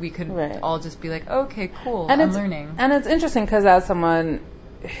if we could all just be like, okay, cool, I'm learning. And it's interesting because as someone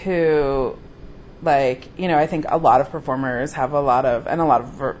who, like, I think a lot of performers have a lot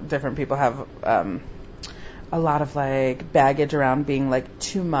of different people have a lot of, like, baggage around being, like,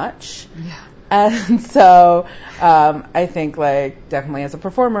 too much. Yeah. And so I think, like, definitely as a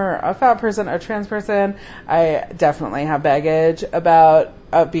performer, a fat person, a trans person, I definitely have baggage about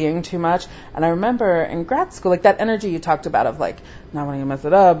being too much. And I remember in grad school, like, that energy you talked about of, like, not wanting to mess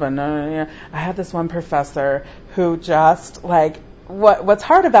it up. And I had this one professor who just, like, what's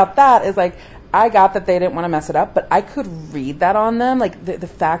hard about that is, like, I got that they didn't want to mess it up, but I could read that on them, like the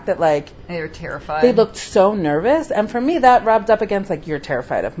fact that, like, they were terrified. They looked so nervous, and for me that rubbed up against, like, you're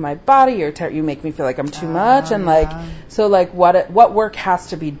terrified of my body, you make me feel like I'm too much, and like, so, like, what work has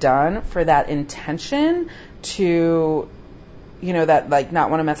to be done for that intention to, that, like, not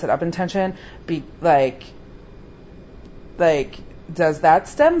want to mess it up intention be like does that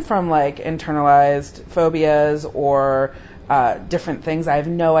stem from, like, internalized phobias or different things? I have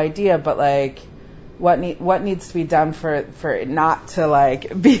no idea, but, like, what needs to be done for it not to,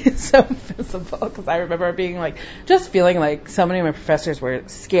 like, be so visible? Because I remember being, like, just feeling like so many of my professors were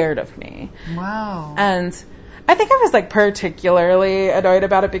scared of me. Wow. And I think I was, like, particularly annoyed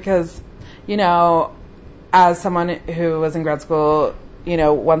about it because, as someone who was in grad school,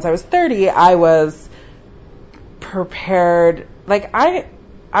 once I was 30, I was prepared. Like, I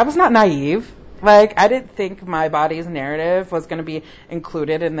was not naive. Like, I didn't think my body's narrative was going to be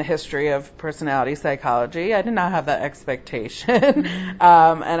included in the history of personality psychology. I did not have that expectation.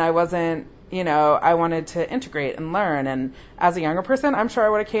 And I wasn't, I wanted to integrate and learn. And as a younger person, I'm sure I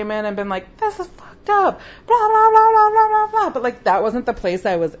would have came in and been like, this is fucked up, blah, blah, blah, blah, blah, blah, blah. But, like, that wasn't the place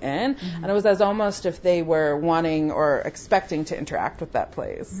I was in. Mm-hmm. And it was as almost if they were wanting or expecting to interact with that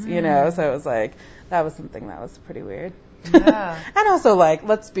place, So it was like, that was something that was pretty weird. Yeah. And also, like,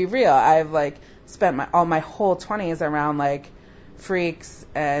 let's be real. I've, like, spent all my whole 20s around, like, freaks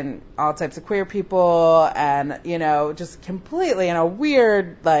and all types of queer people and, just completely in a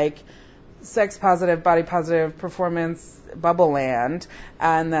weird, like, sex positive, body positive performance bubble land.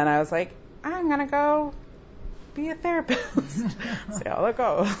 And then I was like, I'm going to go be a therapist. See how that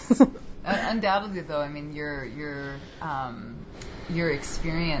goes. Undoubtedly, though, I mean, your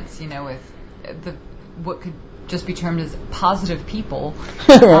experience, with what could just be termed as positive people,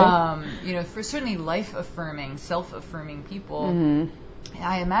 Right. For certainly life-affirming, self-affirming people, Mm-hmm.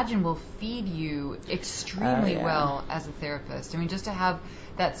 I imagine will feed you extremely well as a therapist. I mean, just to have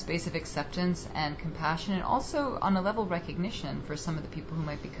that space of acceptance and compassion, and also on a level recognition for some of the people who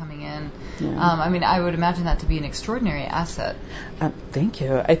might be coming in. Yeah. I would imagine that to be an extraordinary asset. Thank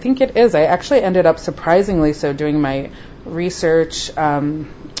you. I think it is. I actually ended up surprisingly so doing my research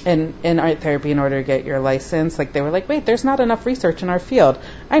in art therapy in order to get your license. Like they were like, wait, there's not enough research in our field.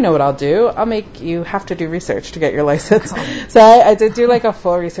 I know what I'll do. I'll make you have to do research to get your license. So I did do like a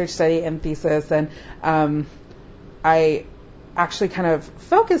full research study and thesis, and I actually kind of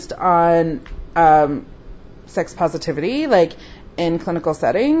focused on sex positivity, like in clinical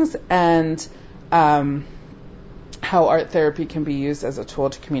settings, and how art therapy can be used as a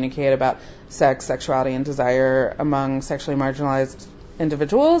tool to communicate about sex, sexuality, and desire among sexually marginalized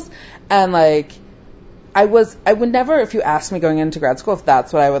individuals. And like, I would never, if you asked me going into grad school if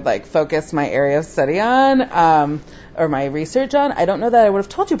that's what I would like focus my area of study on, or my research on, I don't know that I would have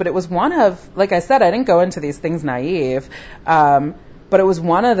told you, but it was one of, like I said, I didn't go into these things naive, but it was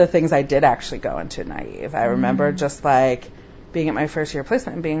one of the things I did actually go into naive. I remember just like being at my first year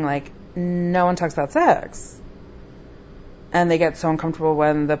placement and being like, no one talks about sex. And they get so uncomfortable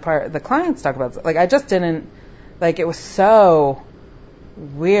when the clients talk about sex. Like I just didn't, like it was so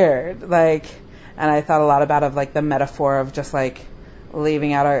weird, like, and I thought a lot about like the metaphor of just like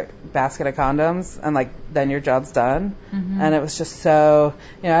leaving out a basket of condoms and like then your job's done. And it was just so,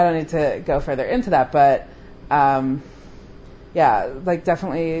 I don't need to go further into that, but yeah, like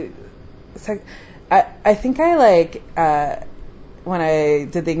definitely I think I like when I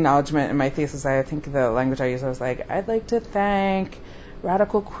did the acknowledgement in my thesis, I think the language I used, I was like, I'd like to thank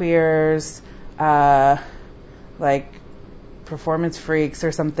radical queers, like performance freaks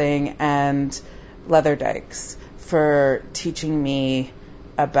or something, and leather dykes for teaching me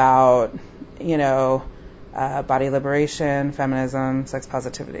about, body liberation, feminism, sex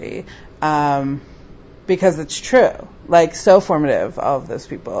positivity, because it's true, like so formative, all of those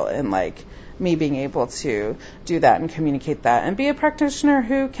people, and like me being able to do that and communicate that and be a practitioner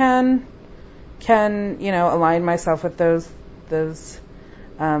who can align myself with those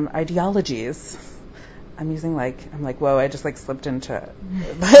ideologies. I'm like, whoa, I just like slipped into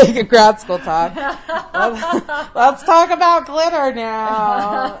like a grad school talk. Let's talk about glitter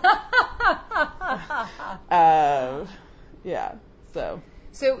now. Yeah, so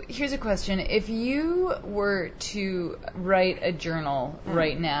here's a question. If you were to write a journal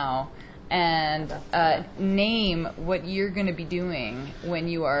right now and name what you're going to be doing when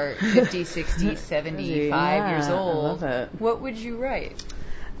you are 50, 60, 75 years old, what would you write?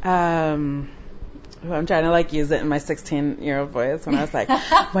 I'm trying to like use it in my 16-year-old voice when I was like,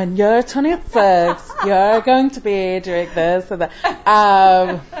 when you're 26, you're going to be doing this and that.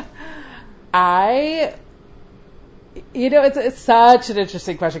 It's such an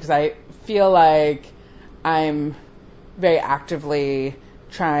interesting question because I feel like I'm very actively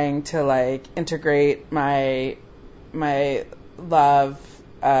trying to like integrate my love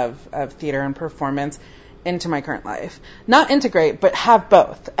of theater and performance into my current life. Not integrate, but have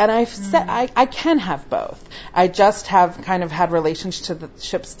both. And I've said I can have both. I just have kind of had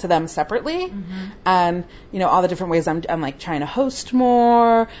relationships to them separately. And, all the different ways I'm like trying to host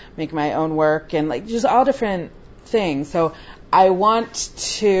more, make my own work, and like just all different things. So I want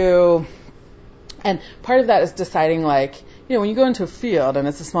to, and part of that is deciding like, when you go into a field and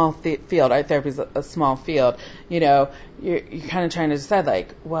it's a small field, art therapy is a small field, you're kind of trying to decide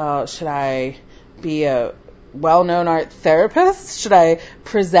like, well, should I be a well-known art therapist? Should I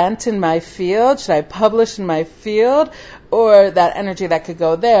present in my field? Should I publish in my field? Or that energy that could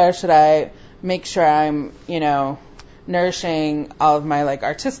go there, should I make sure I'm, nourishing all of my like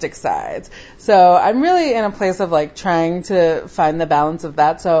artistic sides? So I'm really in a place of like trying to find the balance of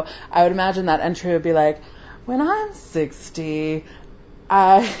that. So I would imagine that entry would be like, when I'm 60,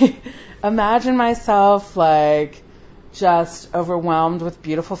 I imagine myself like just overwhelmed with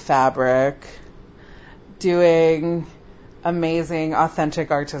beautiful fabric, doing amazing, authentic,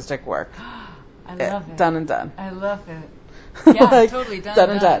 artistic work. I love it. Done and done. I love it. Yeah, like, totally done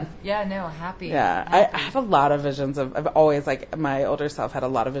and done. Yeah, no, happy. Yeah, happy. I have a lot of visions of. I've always like my older self had a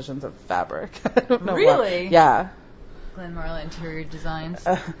lot of visions of fabric. I don't know really? What. Yeah. Glenn Marla Interior Designs.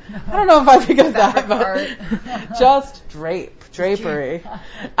 I don't know if I think of that, but art. Just drapery.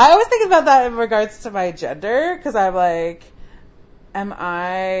 I always think about that in regards to my gender, because I'm like, am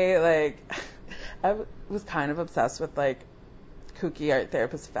I like, I was kind of obsessed with like kooky art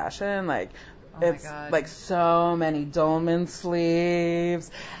therapist fashion, like It's my God. like so many dolman sleeves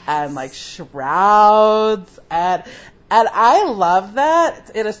and like shrouds and I love that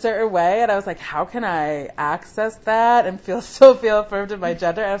in a certain way. And I was like, how can I access that and feel affirmed in my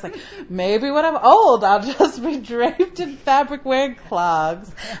gender? And I was like, maybe when I'm old, I'll just be draped in fabric wearing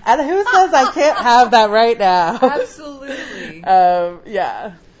clogs. And who says I can't have that right now? Absolutely.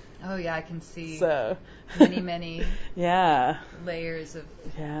 Yeah. Oh yeah, I can see So. many Yeah. layers of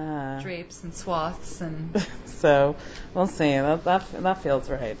drapes and swaths and. So we'll see. That feels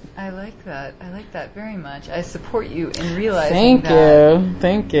right. I like that. I like that very much. I support you in realizing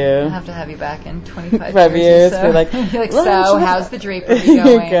Thank you. I'll have to have you back in 25 5 years. or so. We're like, so how's the drapery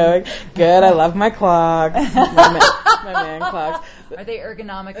going? Good. I love my clogs. my man clogs. Are they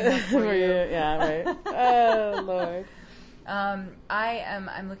ergonomic enough for you? Yeah, right. Oh, Lord. I'm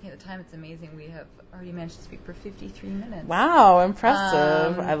looking at the time. It's amazing. We have already managed to speak for 53 minutes. Wow,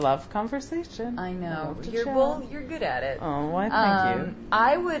 impressive. I love conversation. I know. You're good at it. Oh, why, thank you.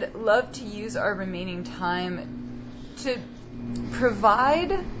 I would love to use our remaining time to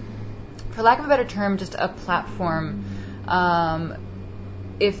provide, for lack of a better term, just a platform.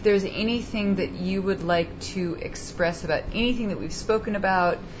 If there's anything that you would like to express about anything that we've spoken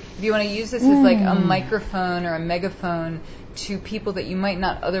about, if you want to use this as like a microphone or a megaphone to people that you might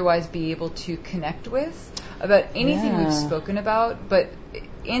not otherwise be able to connect with about anything we've spoken about, but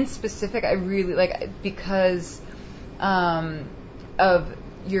in specific, I really like, because of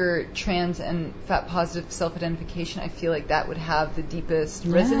your trans and fat positive self-identification, I feel like that would have the deepest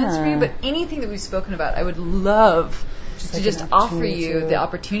resonance for you. But anything that we've spoken about, I would love to just offer you the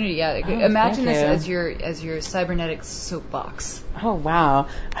opportunity. Yeah, imagine this as your cybernetic soapbox. Oh wow!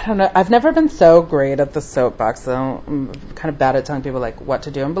 I don't know. I've never been so great at the soapbox. So I'm kind of bad at telling people like what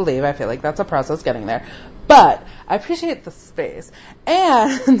to do and believe. I feel like that's a process getting there. But I appreciate the space,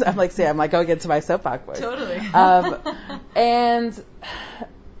 and I'm like going into my soapbox voice. Totally. And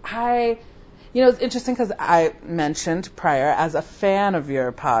it's interesting because I mentioned prior, as a fan of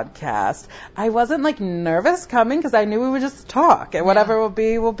your podcast, I wasn't like nervous coming because I knew we would just talk and whatever will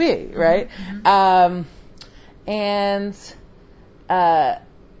be, right? Mm-hmm. And I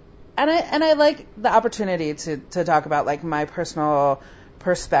like the opportunity to talk about like my personal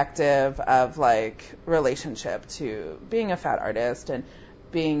perspective of like relationship to being a fat artist and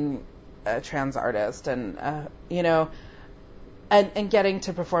being a trans artist and and getting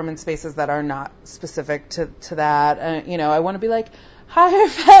to perform in spaces that are not specific to that. I want to be like, hire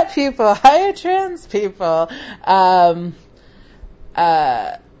fat people, hire trans people.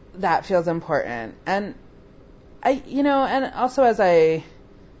 That feels important. And and also as I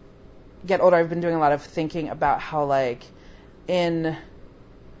get older, I've been doing a lot of thinking about how like in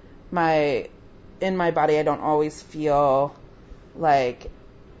my body, I don't always feel like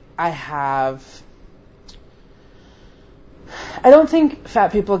I don't think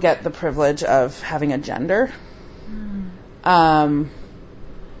fat people get the privilege of having a gender.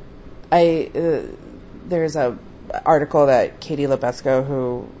 There's a article that Katie Lopesco,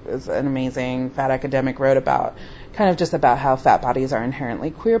 who is an amazing fat academic, wrote about how fat bodies are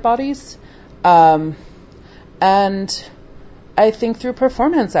inherently queer bodies. And I think through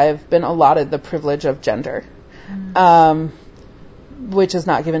performance, I've been allotted the privilege of gender, which is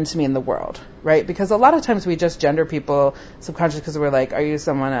not given to me in the world, right? Because a lot of times we just gender people subconsciously because we're like, are you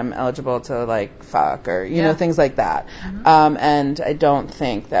someone I'm eligible to like fuck or, things like that. Mm-hmm. And I don't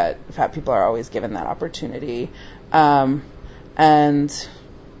think that fat people are always given that opportunity. And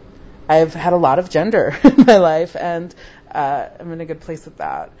I've had a lot of gender in my life and I'm in a good place with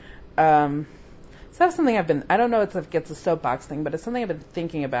that. So that's something I don't know if it gets a soapbox thing, but it's something I've been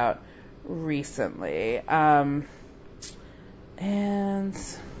thinking about recently. And,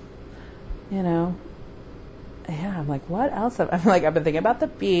 I'm like, what else? I've been thinking about the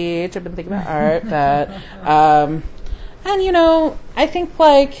beach. I've been thinking about art, and, I think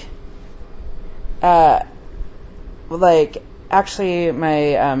actually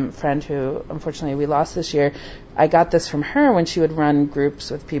my friend who unfortunately we lost this year, I got this from her when she would run groups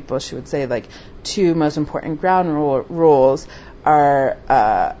with people. She would say like 2 most important ground rules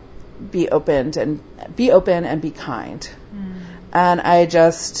are be open and be kind. And I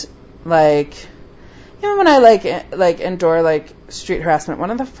just when I endure street harassment,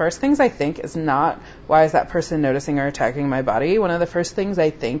 one of the first things I think is not why is that person noticing or attacking my body. One of the first things I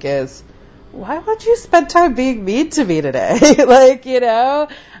think is, why would you spend time being mean to me today? So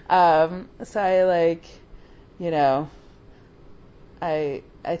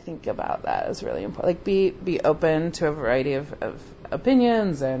I think about that as really important. Be open to a variety of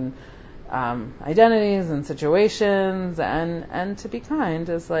opinions and identities and situations, and to be kind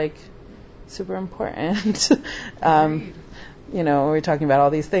is super important. You know, we're talking about all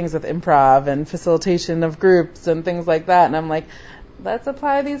these things with improv and facilitation of groups and things like that. And I'm like, let's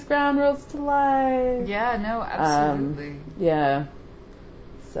apply these ground rules to life. Yeah, no, absolutely. Yeah.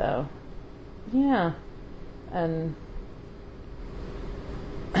 So, yeah. And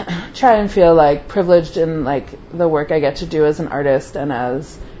try and feel like privileged in like the work I get to do as an artist and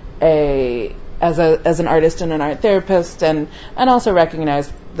as an artist and an art therapist, and also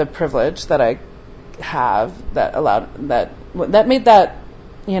recognize the privilege that I have that made that,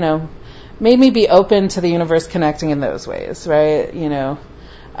 you know, made me be open to the universe connecting in those ways, right? You know,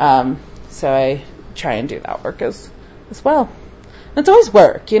 so I try and do that work as well. It's always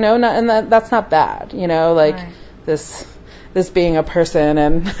work, you know, that's not bad, you know, like right. this being a person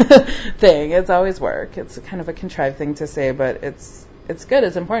and thing. It's always work. It's kind of a contrived thing to say, but it's good.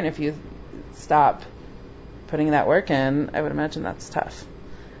 It's important. If you stop putting that work in, I would imagine that's tough.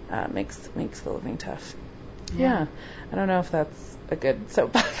 Makes the living tough. Yeah. I don't know if that's a good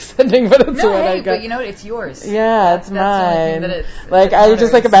soapbox ending, but it's what I got. But you know what? It's yours. Yeah, it's mine. Like I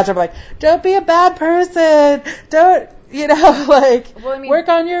just like imagine, like, don't be a bad person. Don't, you know, like, work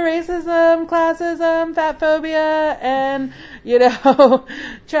on your racism, classism, fat phobia, and, you know,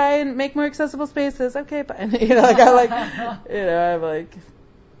 try and make more accessible spaces. Okay, but, you know, like, I'm like,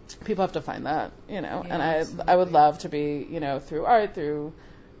 people have to find that, you know, and I would love to be, you know, through art, through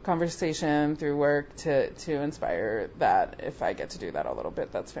conversation, through work, to inspire that. If I get to do that a little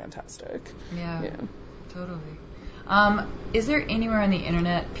bit, that's fantastic. Yeah. Totally. Is there anywhere on the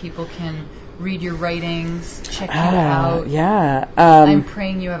internet people can read your writings, check you out? Yeah. I'm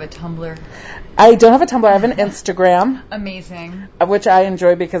praying you have a Tumblr. I don't have a Tumblr. I have an Instagram. Amazing. Which I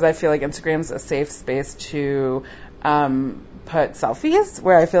enjoy because I feel like Instagram's a safe space to put selfies,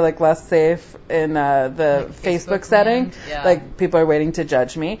 where I feel like less safe in the like Facebook setting. Yeah. Like, people are waiting to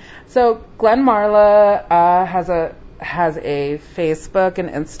judge me. So Glenn Marla has a Facebook and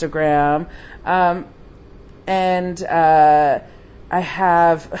Instagram. And I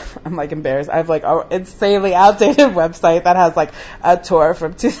have, I'm like embarrassed, I have like an insanely outdated website that has like a tour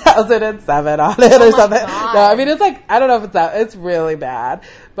from 2007 on it or something. God. No, I mean, it's like, I don't know if it's that, it's really bad.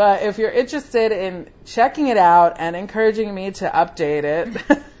 But if you're interested in checking it out and encouraging me to update it,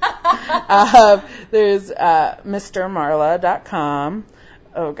 there's mrmarla.com.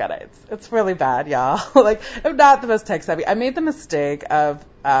 Oh God, it's really bad, y'all. Like, I'm not the most tech savvy. I made the mistake of,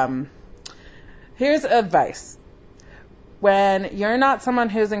 here's advice. When you're not someone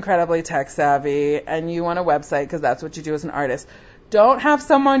who's incredibly tech savvy and you want a website because that's what you do as an artist, don't have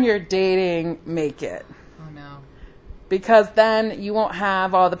someone you're dating make it. Oh, no. Because then you won't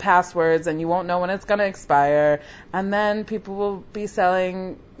have all the passwords and you won't know when it's going to expire, and then people will be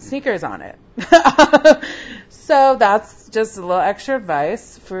selling sneakers on it. So that's just a little extra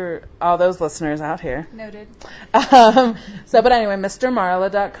advice for all those listeners out here. Noted. But anyway,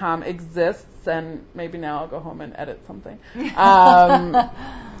 mrmarla.com exists. And maybe now I'll go home and edit something. Yeah,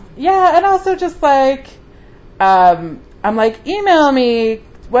 and also just like, I'm like, email me,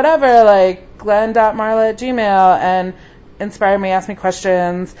 whatever, like, glenn.marla@gmail, and inspire me, ask me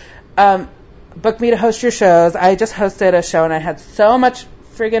questions, book me to host your shows. I just hosted a show and I had so much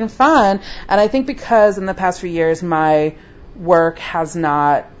friggin' fun. And I think because in the past few years my work has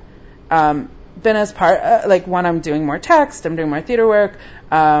not been as part, like, when I'm doing more text, I'm doing more theater work,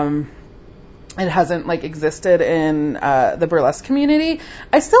 it hasn't like existed in the burlesque community.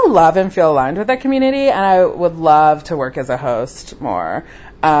 I still love and feel aligned with that community, and I would love to work as a host more.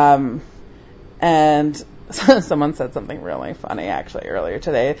 And someone said something really funny actually earlier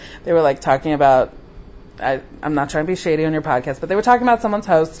today. They were like talking about, I'm not trying to be shady on your podcast, but they were talking about someone's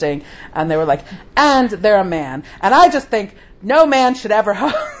hosting, and they were like, and they're a man. And I just think no man should ever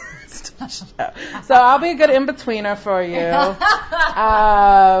host a show. So I'll be a good in-betweener for you.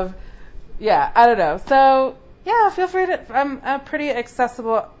 Yeah, I don't know. So, yeah, feel free to, I'm a pretty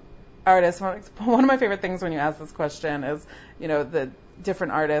accessible artist. One of my favorite things when you ask this question is, you know, the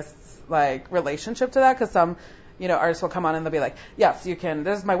different artists, like, relationship to that, because some, you know, artists will come on and they'll be like, yes, you can,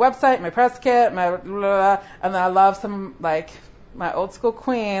 this is my website, my press kit, my blah, blah, and then I love some, like, my old school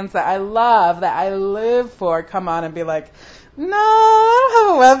queens that I love, that I live for, come on and be like, no, I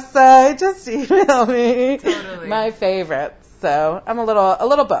don't have a website, just email me. Totally. My favorites. So, I'm a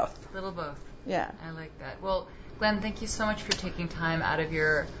little both. Little both. Yeah. I like that. Well, Glenn, thank you so much for taking time out of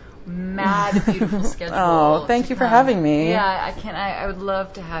your mad, beautiful schedule. Oh, thank you for having me. Yeah, I would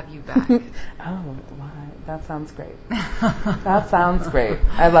love to have you back. Oh, why? That sounds great. That sounds great.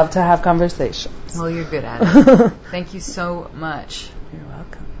 I love to have conversations. Well, you're good at it. Thank you so much. You're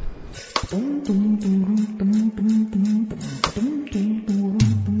welcome.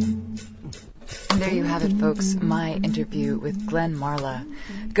 there you have it, folks, my interview with Glenn Marla.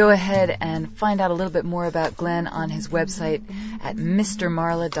 Go ahead and find out a little bit more about Glenn on his website at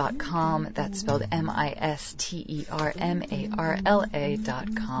mrmarla.com. That's spelled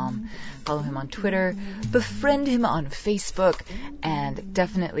MISTERMARLA.com. Follow him on Twitter, befriend him on Facebook, and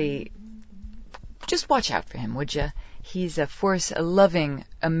definitely just watch out for him, would you? He's a force, a loving,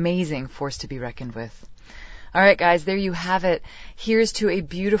 amazing force to be reckoned with. All right, guys, there you have it. Here's to a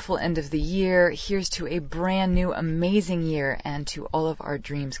beautiful end of the year. Here's to a brand new, amazing year, and to all of our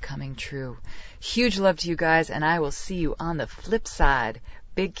dreams coming true. Huge love to you guys, and I will see you on the flip side.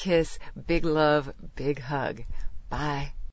 Big kiss, big love, big hug. Bye.